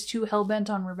was too hell-bent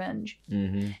on revenge.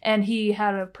 And he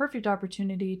had a perfect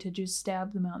opportunity to just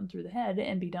stab the mountain through the head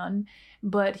and be done,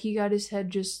 but he got his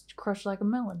head just crushed like a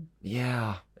melon.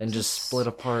 Yeah, and just split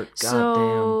apart.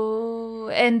 Goddamn.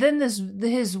 And then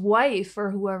his wife, or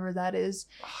whoever that is,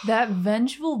 that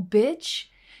vengeful bitch,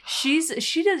 She's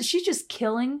just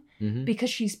killing Mm-hmm. because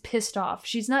she's pissed off.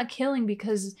 She's not killing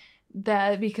because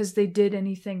they did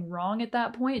anything wrong at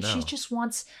that point. No. She just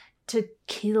wants to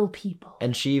kill people.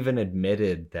 And she even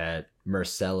admitted that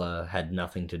Marcella had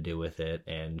nothing to do with it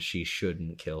and she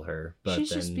shouldn't kill her. But She's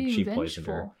then just being she poisoned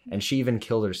her. vengeful. And she even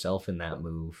killed herself in that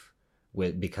move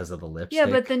because of the lipstick. Yeah,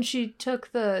 but then she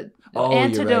took the Oh,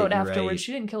 antidote you're afterwards. right.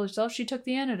 She didn't kill herself. She took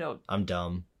the antidote. I'm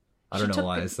dumb. I She don't know took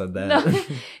why the- I said that. No,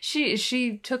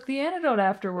 she took the antidote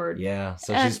afterward. Yeah,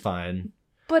 so And- she's fine.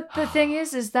 But the thing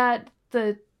is that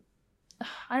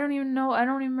I don't even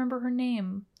remember her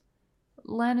name.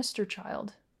 Lannister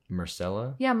child.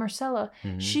 Marcella? Yeah, Marcella.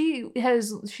 Mhm.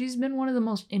 She's been one of the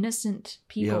most innocent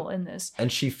people in this.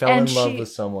 And she fell And in love she- with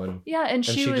someone. Yeah, and And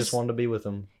she she was just wanted to be with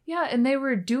him. Yeah, and they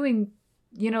were doing,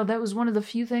 that was one of the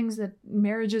few things that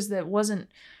marriages that wasn't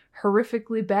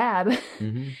horrifically bad.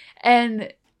 Mm-hmm.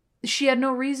 And she had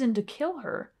no reason to kill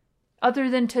her other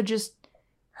than to just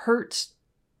hurt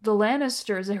the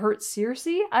Lannisters. It hurt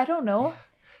Cersei? I don't know.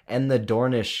 And the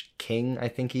Dornish king, I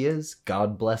think he is,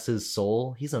 God bless his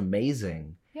soul, he's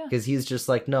amazing. Yeah. Because he's just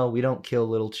like, no, we don't kill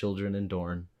little children in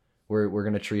Dorne. We're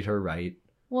going to treat her right.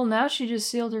 Well, now she just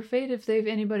sealed her fate. If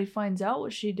anybody finds out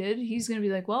what she did, he's going to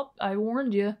be like, well, I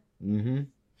warned you. Mm-hmm.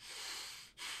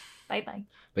 Bye-bye.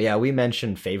 But yeah, we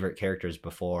mentioned favorite characters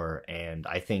before, and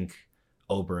I think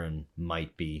Oberyn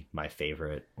might be my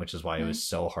favorite, which is why it was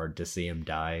so hard to see him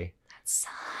die. That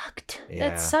sucked. Yeah.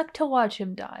 That sucked to watch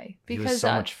him die. He Because was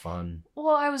so much fun.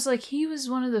 Well, I was like, he was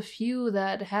one of the few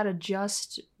that had a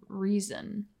just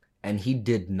reason. And he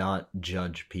did not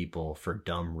judge people for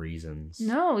dumb reasons.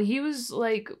 No, he was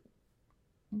like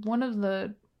one of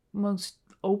the most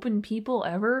open people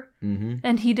ever. Mm-hmm.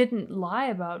 And he didn't lie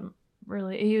about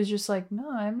really. He was just like, no,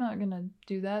 I'm not going to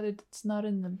do that. It's not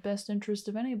in the best interest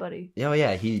of anybody. Oh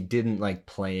yeah, he didn't like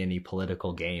play any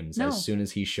political games. No. As soon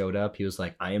as he showed up, he was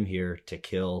like, I am here to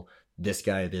kill this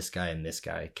guy, and this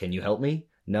guy. Can you help me?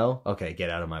 No? Okay,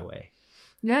 get out of my way.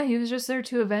 Yeah, he was just there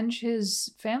to avenge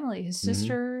his family, his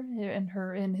sister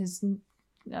and his,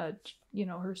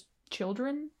 her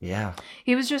children. Yeah.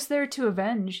 He was just there to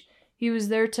avenge. He was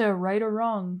there to right a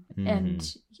wrong. Mhm.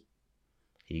 And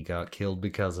He got killed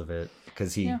because of it.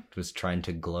 Because he Yeah. was trying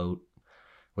to gloat.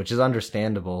 Which is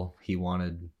understandable. He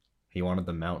wanted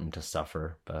the mountain to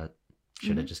suffer, but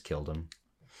should have just killed him.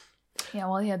 yeah,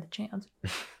 well, he had the chance.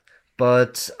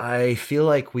 But I feel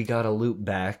like we gotta loop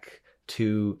back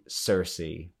to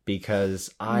Cersei because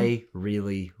I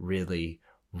really, really,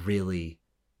 really,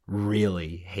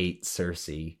 really hate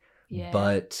Cersei. Yeah.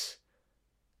 But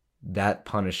that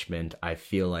punishment, I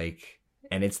feel like,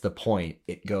 and it's the point,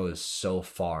 it goes so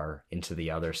far into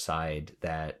the other side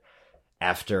that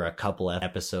after a couple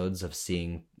episodes of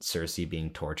seeing Cersei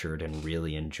being tortured and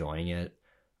really enjoying it,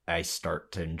 I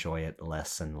start to enjoy it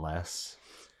less and less.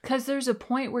 Because there's a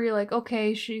point where you're like,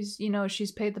 okay, she's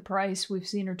paid the price. We've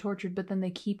seen her tortured, but then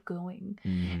they keep going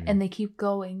and they keep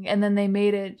going. And then they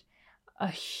made it a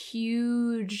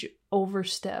huge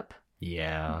overstep.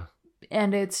 Yeah.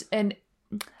 And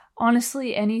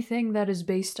honestly, anything that is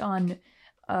based on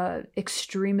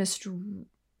extremist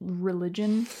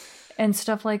religion and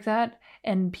stuff like that,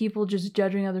 and people just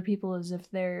judging other people as if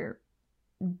they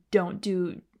don't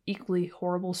do equally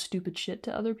horrible, stupid shit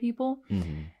to other people.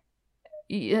 Mm-hmm.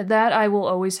 Yeah, that I will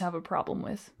always have a problem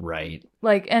with. Right.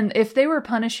 Like, and if they were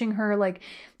punishing her, like,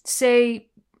 say,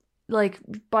 like,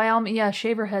 by all means, yeah,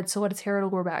 shave her head so what its hair will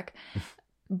grow back.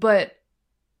 But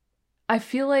I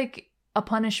feel like a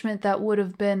punishment that would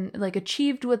have been, like,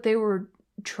 achieved what they were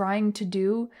trying to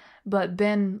do, but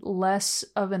been less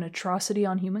of an atrocity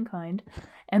on humankind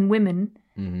and women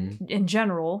in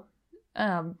general,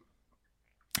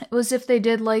 was if they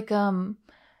did, like the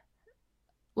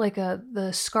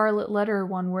Scarlet Letter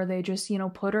one where they just,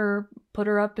 put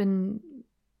her up in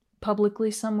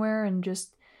publicly somewhere and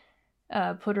just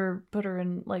put her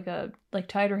in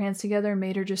tied her hands together and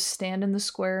made her just stand in the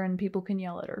square and people can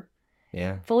yell at her.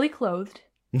 Yeah. Fully clothed.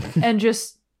 And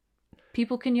just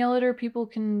people can yell at her,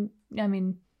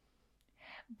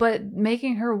 but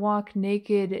making her walk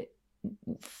naked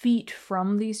feet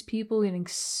from these people, getting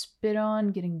spit on,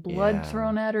 getting blood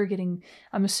thrown at her,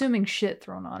 I'm assuming shit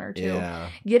thrown on her too. Yeah.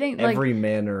 Getting every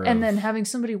manner and then having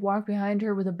somebody walk behind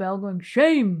her with a bell going,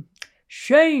 shame,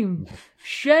 shame,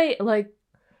 shame. Like,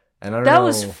 and I don't that know,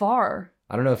 was far.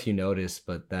 I don't know if you noticed,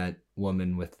 but that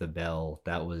woman with the bell,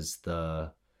 that was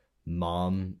the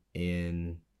mom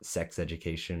in Sex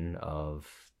Education of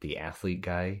the athlete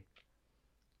guy.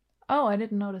 Oh, I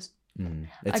didn't notice.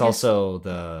 It's also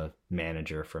the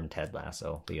manager from Ted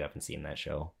Lasso, but you haven't seen that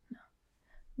show.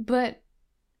 But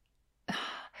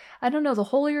I don't know, the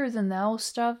holier than thou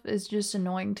stuff is just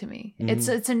annoying to me. Mhm.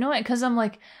 It's annoying because I'm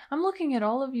like, I'm looking at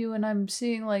all of you and I'm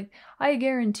seeing like, I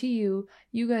guarantee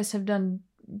you guys have done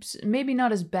maybe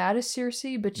not as bad as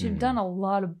Cersei, but you've done a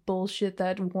lot of bullshit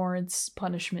that warrants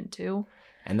punishment too.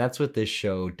 And that's what this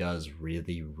show does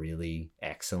really, really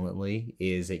excellently,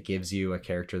 is it gives you a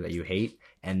character that you hate,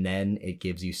 and then it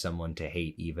gives you someone to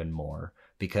hate even more.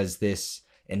 Because this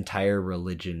entire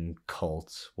religion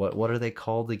cult, what are they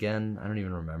called again? I don't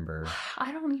even remember.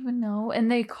 I don't even know. And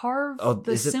they carve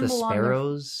the is it symbol the on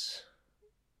sparrows?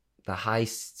 The high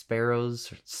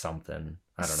sparrows or something.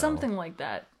 I don't know. Something like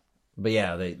that. But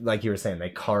yeah, they, like you were saying, they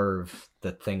carve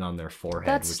the thing on their forehead,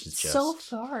 That's which is just so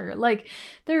far. Like,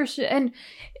 there's, and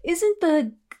isn't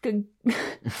the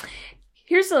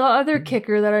here's the other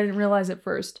kicker that I didn't realize at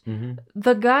first.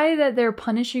 The guy that they're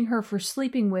punishing her for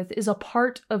sleeping with is a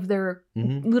part of their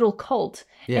little cult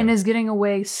and is getting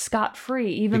away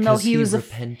scot-free, even though he was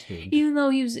repented. Even though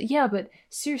he was, but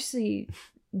Cersei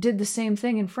did the same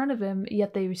thing in front of him,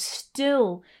 yet they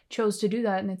still chose to do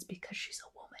that, and it's because she's a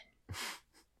woman.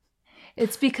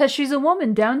 It's because she's a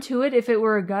woman. Down to it, if it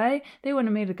were a guy, they wouldn't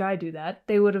have made a guy do that.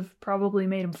 They would have probably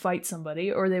made him fight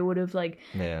somebody, or they would have, like,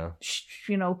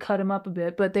 cut him up a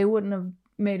bit, but they wouldn't have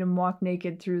made him walk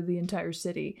naked through the entire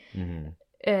city.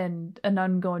 And a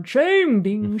nun going, shame,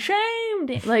 ding, shame,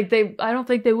 ding. Like, I don't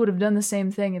think they would have done the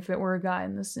same thing if it were a guy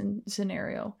in this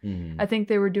scenario. I think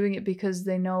they were doing it because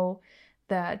they know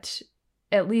that,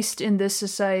 at least in this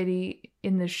society,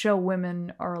 in this show,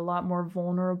 women are a lot more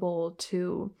vulnerable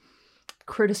to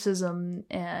criticism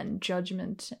and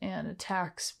judgment and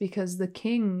attacks, because the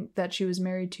king that she was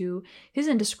married to, his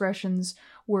indiscretions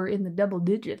were in the double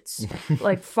digits,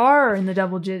 like far in the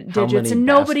double digits, and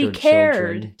nobody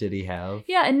cared. Did he have?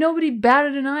 Yeah, and nobody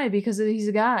batted an eye because he's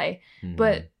a guy.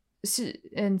 But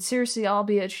and Cersei,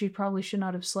 albeit she probably should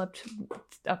not have slept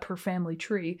up her family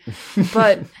tree,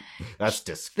 but that's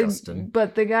disgusting.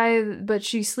 But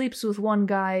she sleeps with one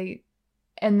guy,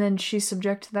 and then she's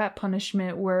subject to that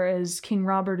punishment, whereas King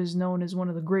Robert is known as one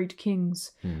of the great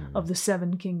kings of the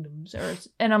Seven Kingdoms.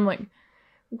 And I'm like,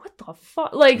 what the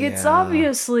fuck? Like, it's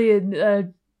obviously a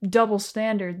double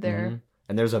standard there.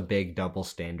 And there's a big double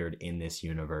standard in this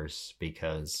universe,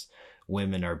 because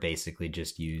women are basically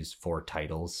just used for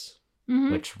titles,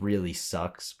 which really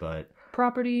sucks, but...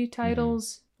 Property,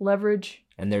 titles, leverage.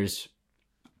 And there's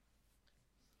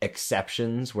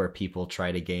exceptions where people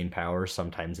try to gain power,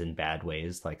 sometimes in bad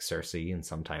ways like Cersei, and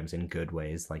sometimes in good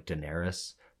ways like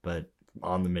Daenerys. But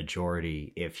on the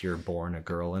majority, if you're born a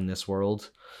girl in this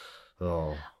world,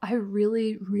 I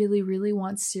really, really, really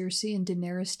want Cersei and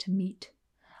Daenerys to meet.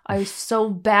 I so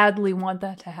badly want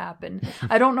that to happen.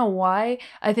 I don't know why.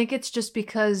 I think it's just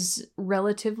because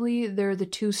relatively they're the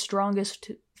two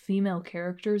strongest female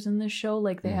characters in this show.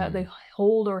 Like, they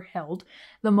hold or held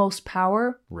the most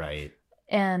power. Right.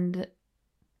 And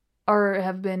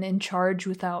have been in charge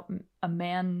without a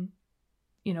man,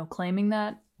 claiming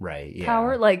that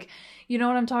power. Like, you know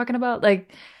what I'm talking about?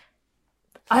 Like,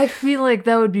 I feel like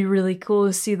that would be really cool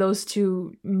to see those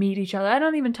two meet each other. I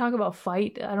don't even talk about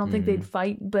fight. I don't think they'd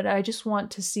fight, but I just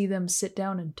want to see them sit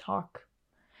down and talk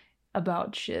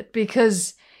about shit.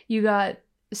 Because you got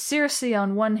Cersei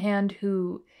on one hand,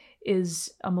 who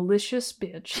is a malicious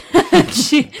bitch.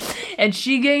 and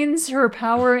she gains her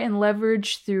power and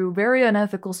leverage through very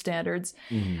unethical standards.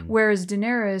 Whereas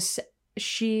Daenerys,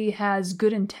 she has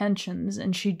good intentions,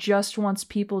 and she just wants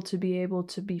people to be able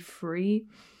to be free.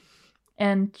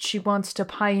 And she wants to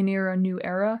pioneer a new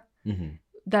era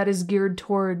that is geared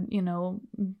toward,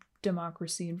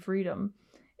 democracy and freedom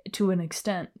to an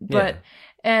extent. But,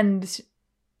 and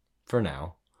for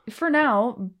now,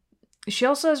 she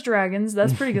also has dragons.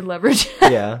 That's pretty good leverage.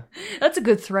 Yeah. That's a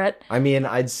good threat. I mean,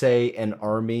 I'd say an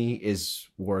army is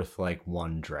worth like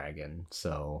one dragon,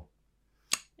 so.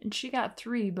 And she got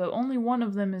 3, but only one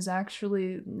of them is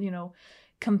actually,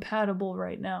 compatible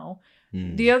right now.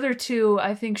 The other 2,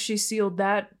 I think she sealed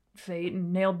that fate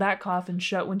and nailed that coffin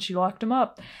shut when she locked him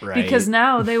up. Right. Because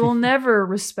now they will never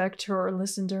respect her or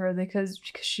listen to her because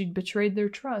she betrayed their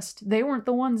trust. They weren't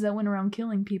the ones that went around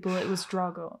killing people. It was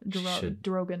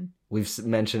Drogon. We've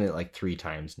mentioned it like 3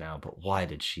 times now, but why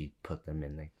did she put them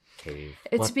in the cave?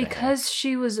 It's because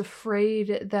she was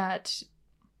afraid that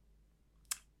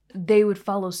they would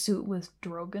follow suit with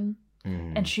Drogon.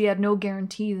 And she had no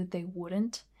guarantee that they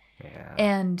wouldn't. Yeah.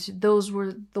 And those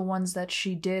were the ones that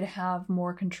she did have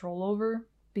more control over,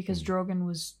 because Drogon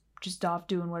was just off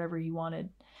doing whatever he wanted.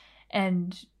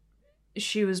 And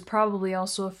she was probably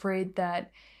also afraid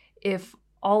that if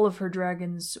all of her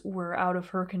dragons were out of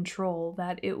her control,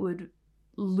 that it would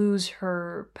lose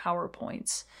her power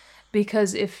points.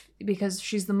 because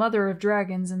she's the mother of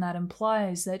dragons, and that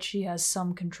implies that she has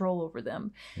some control over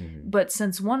them. But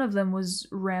since one of them was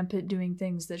rampant doing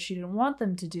things that she didn't want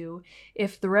them to do,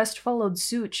 if the rest followed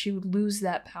suit, she would lose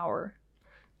that power.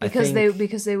 Because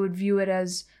they would view it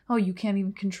as, oh, you can't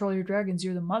even control your dragons,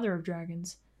 you're the mother of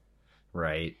dragons.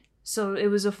 Right. So it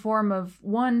was a form of,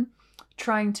 one,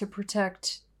 trying to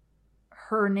protect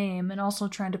her name, and also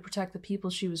trying to protect the people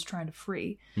she was trying to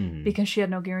free, because she had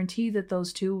no guarantee that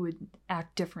those two would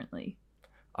act differently.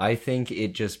 I think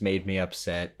it just made me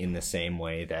upset in the same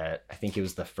way that I think it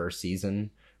was the first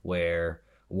season where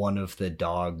one of the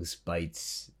dogs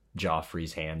bites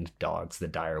Joffrey's hand, the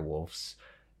dire wolves,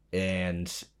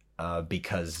 and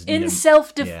because in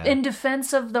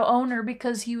defense of the owner,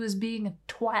 because he was being a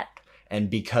twat, and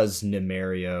because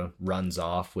Nymeria runs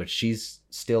off, which she's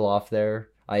still off there.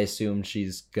 I assume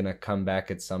she's gonna come back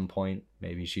at some point.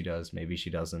 Maybe she does, maybe she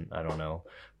doesn't. I don't know.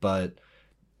 But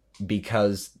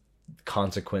because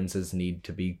consequences need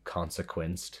to be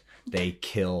consequenced, they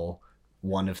kill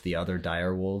one of the other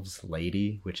direwolves,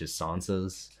 Lady, which is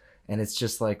Sansa's. And it's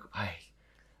just like,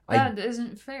 that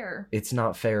isn't fair. It's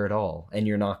not fair at all. And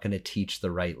you're not going to teach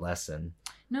the right lesson.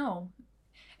 No.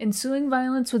 Ensuing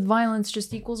violence with violence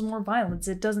just equals more violence.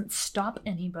 It doesn't stop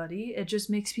anybody. It just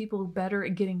makes people better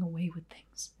at getting away with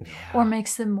things. Yeah. Or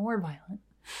makes them more violent,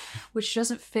 which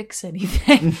doesn't fix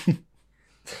anything.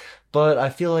 But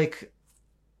I feel like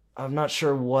I'm not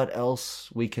sure what else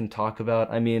we can talk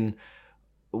about. I mean,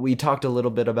 we talked a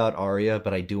little bit about Arya,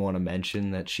 but I do want to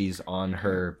mention that she's on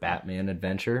her Batman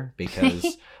adventure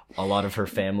because a lot of her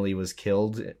family was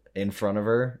killed in front of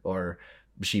her, or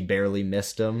she barely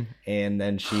missed them, and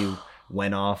then she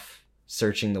went off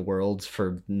searching the world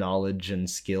for knowledge and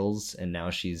skills, and now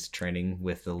she's training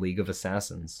with the League of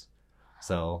Assassins.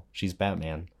 So she's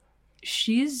Batman.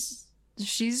 She's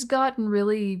gotten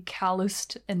really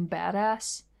calloused and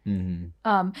badass.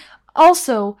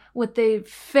 Also, what they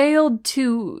failed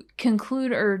to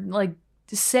conclude or like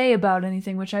to say about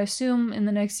anything, which I assume in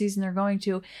the next season they're going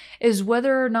to, is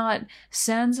whether or not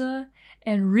Sansa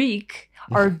and Reek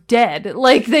are dead.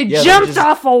 Like, they jumped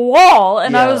off a wall,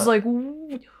 and I was like,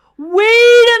 wait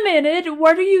a minute,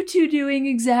 what are you two doing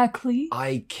exactly?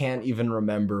 I can't even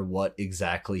remember what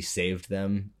exactly saved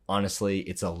them. Honestly,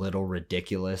 it's a little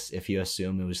ridiculous if you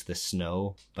assume it was the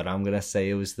snow, but I'm gonna say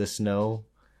it was the snow.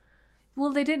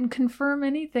 Well, they didn't confirm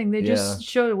anything. They just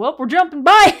showed, well, we're jumping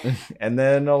by. And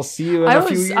then I'll see you in a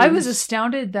few years. I was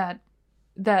astounded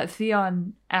that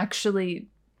Theon actually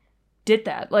did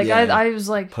that. Like, I was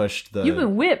like, pushed the, you've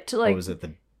been whipped. Like, what was it,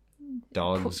 the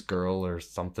dog's girl or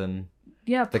something?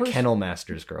 Yeah, the kennel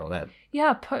master's girl.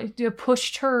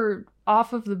 Pushed her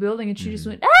off of the building, and she just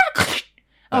went, ah!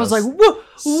 I was like, whoa!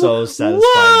 So satisfying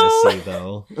to see,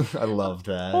 though. I love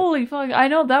that. Holy fuck. I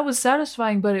know, that was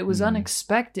satisfying, but it was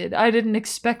unexpected. I didn't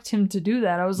expect him to do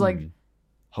that. I was like,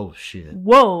 oh shit.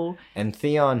 Whoa. And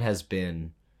Theon has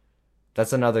been...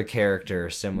 That's another character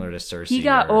similar to Cersei. He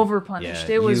got overpunished.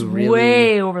 It was really,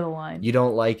 way over the line. You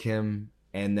don't like him,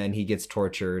 and then he gets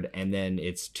tortured, and then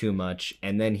it's too much,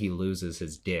 and then he loses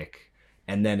his dick,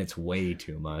 and then it's way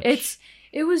too much.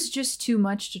 It was just too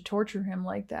much to torture him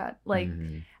like that. Like,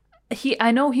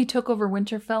 I know he took over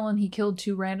Winterfell and he killed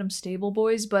 2 random stable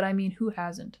boys, but I mean, who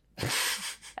hasn't?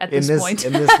 At this point.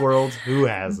 In this world, who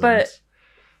hasn't? But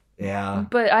yeah.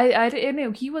 But I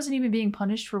know he wasn't even being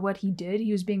punished for what he did.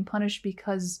 He was being punished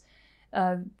because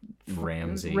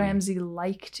Ramsay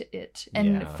liked it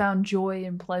and found joy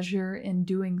and pleasure in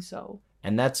doing so.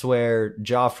 And that's where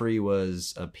Joffrey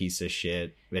was a piece of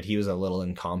shit, but he was a little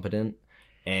incompetent.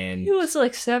 And he was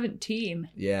like 17.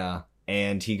 Yeah.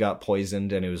 And he got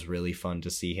poisoned, and it was really fun to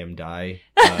see him die.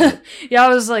 Yeah, I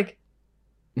was like,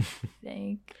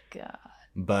 thank God.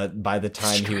 But by the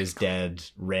time he was dead,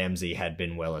 Ramsay had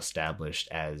been well established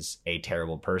as a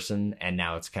terrible person, and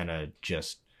now it's kind of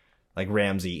just like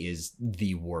Ramsay is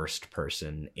the worst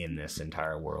person in this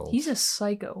entire world. He's a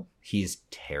psycho. He's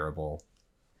terrible.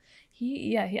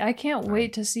 I can't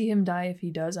wait to see him die if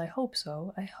he does. I hope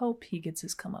so. I hope he gets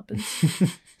his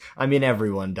comeuppance. I mean,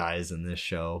 everyone dies in this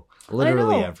show.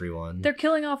 Literally everyone. They're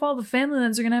killing off all the family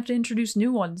lines. They're going to have to introduce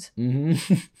new ones.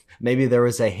 Maybe there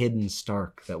was a hidden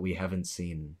Stark that we haven't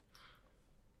seen.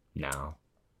 No.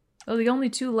 Oh, the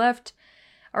only 2 left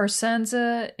are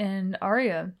Sansa and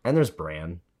Arya. And there's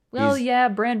Bran. Well,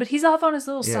 Bran, but he's off on his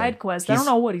little side quest. I don't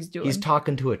know what he's doing. He's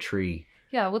talking to a tree.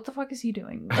 Yeah, what the fuck is he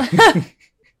doing?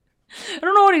 I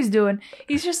don't know what he's doing.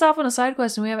 He's just off on a side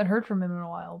quest, and we haven't heard from him in a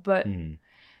while. But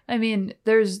I mean,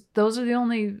 those are the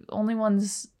only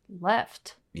ones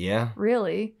left. Yeah,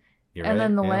 really. And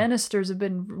then the Lannisters have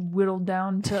been whittled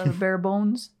down to bare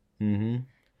bones.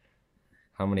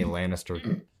 How many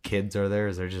Lannister kids are there?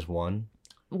 Is there just one?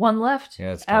 One left.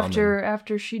 Yeah, it's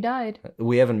after she died.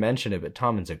 We haven't mentioned it, but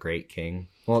Tommen's a great king.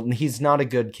 Well, he's not a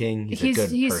good king. He's a good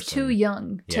person. He's too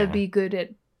young to be good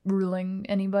at ruling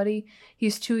anybody.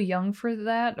 He's too young for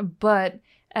that, but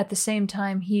at the same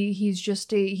time,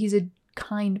 he's a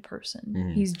kind person.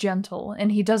 Mm-hmm. He's gentle,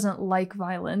 and he doesn't like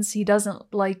violence. He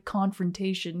doesn't like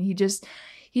confrontation. He just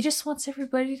wants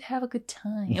everybody to have a good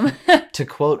time. To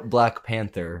quote Black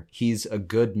Panther, he's a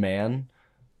good man,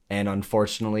 and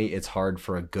unfortunately, it's hard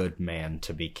for a good man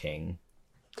to be king.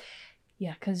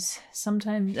 Yeah, because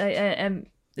sometimes,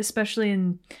 especially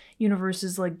in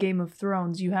universes like Game of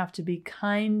Thrones, you have to be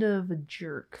kind of a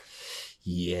jerk.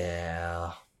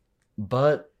 Yeah.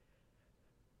 But,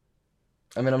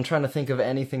 I mean, I'm trying to think of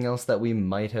anything else that we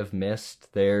might have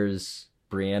missed. There's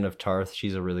Brienne of Tarth.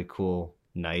 She's a really cool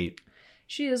knight.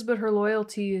 She is, but her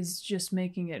loyalty is just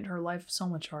making her life so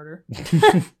much harder.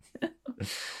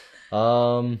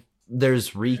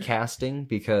 There's recasting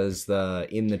because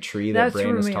in the tree that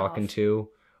Bran is talking to,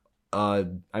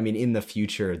 I mean, in the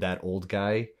future, that old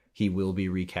guy, he will be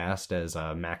recast as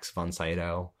Max von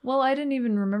Sydow. Well, I didn't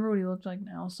even remember what he looked like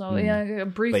now, so I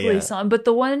briefly saw him. But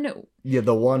the one... Yeah,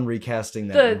 the one recasting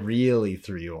that really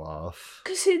threw you off.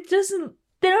 Because they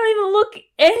don't even look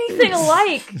anything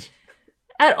alike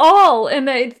at all. And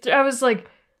I was like,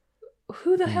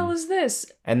 who the hell is this?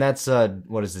 And that's,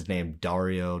 what is his name?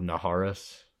 Dario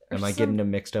Naharis? Am I getting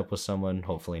him mixed up with someone?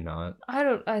 Hopefully not.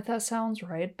 That sounds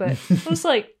right, but I was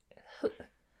like,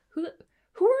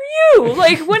 who are you?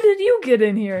 Like, when did you get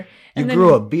in here? And you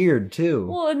grew a beard too.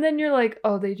 Well, and then you're like,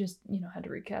 oh, they just, had to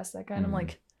recast that guy. And I'm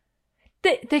like,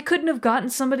 they couldn't have gotten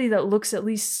somebody that looks at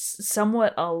least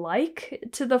somewhat alike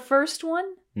to the first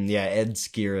one? Yeah, Ed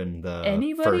Skeirin,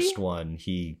 the first one,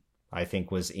 he, I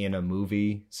think, was in a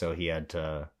movie, so he had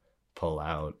to pull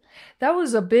out. That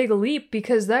was a big leap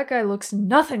because that guy looks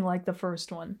nothing like the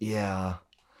first one. Yeah.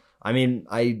 I mean,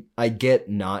 I get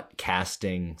not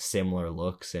casting similar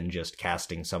looks and just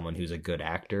casting someone who's a good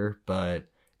actor, but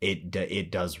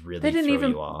it does really throw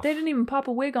you off. They didn't even pop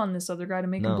a wig on this other guy to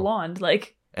make him blonde.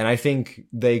 And I think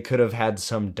they could have had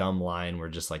some dumb line where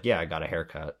just like, yeah, I got a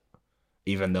haircut.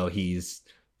 Even though he's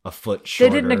a foot shorter.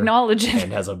 They didn't acknowledge it.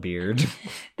 And has a beard.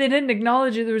 They didn't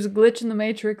acknowledge it. There was a glitch in the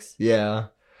Matrix. Yeah.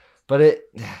 But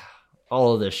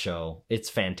all of this show, it's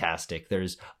fantastic.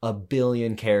 There's a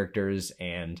billion characters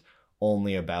and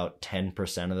only about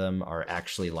 10% of them are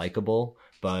actually likable.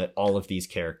 But all of these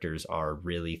characters are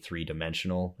really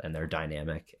three-dimensional and they're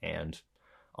dynamic. And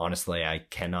honestly, I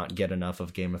cannot get enough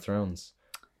of Game of Thrones.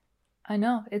 I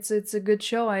know. It's a good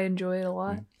show. I enjoy it a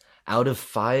lot. Out of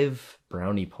 5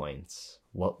 brownie points,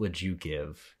 what would you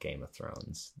give Game of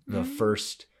Thrones? The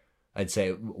first, I'd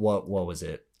say, what was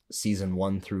it? Season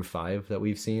 1 through 5 that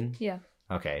we've seen? Yeah.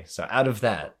 Okay, so out of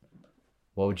that,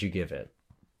 what would you give it?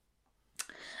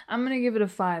 I'm going to give it a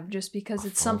 5 just because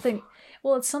it's something,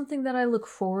 it's something that I look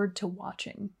forward to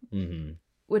watching. Mm-hmm.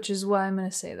 Which is why I'm going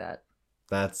to say that.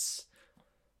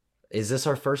 Is this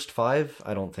our first 5?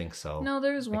 I don't think so. No,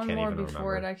 there's one more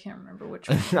before it. I can't remember which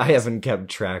one. I haven't kept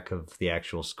track of the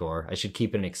actual score. I should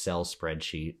keep an Excel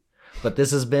spreadsheet. But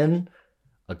this has been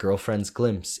a girlfriend's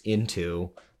glimpse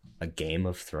into a Game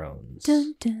of Thrones.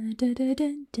 Dun, dun, dun, dun,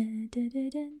 dun, dun, dun,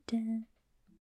 dun, dun.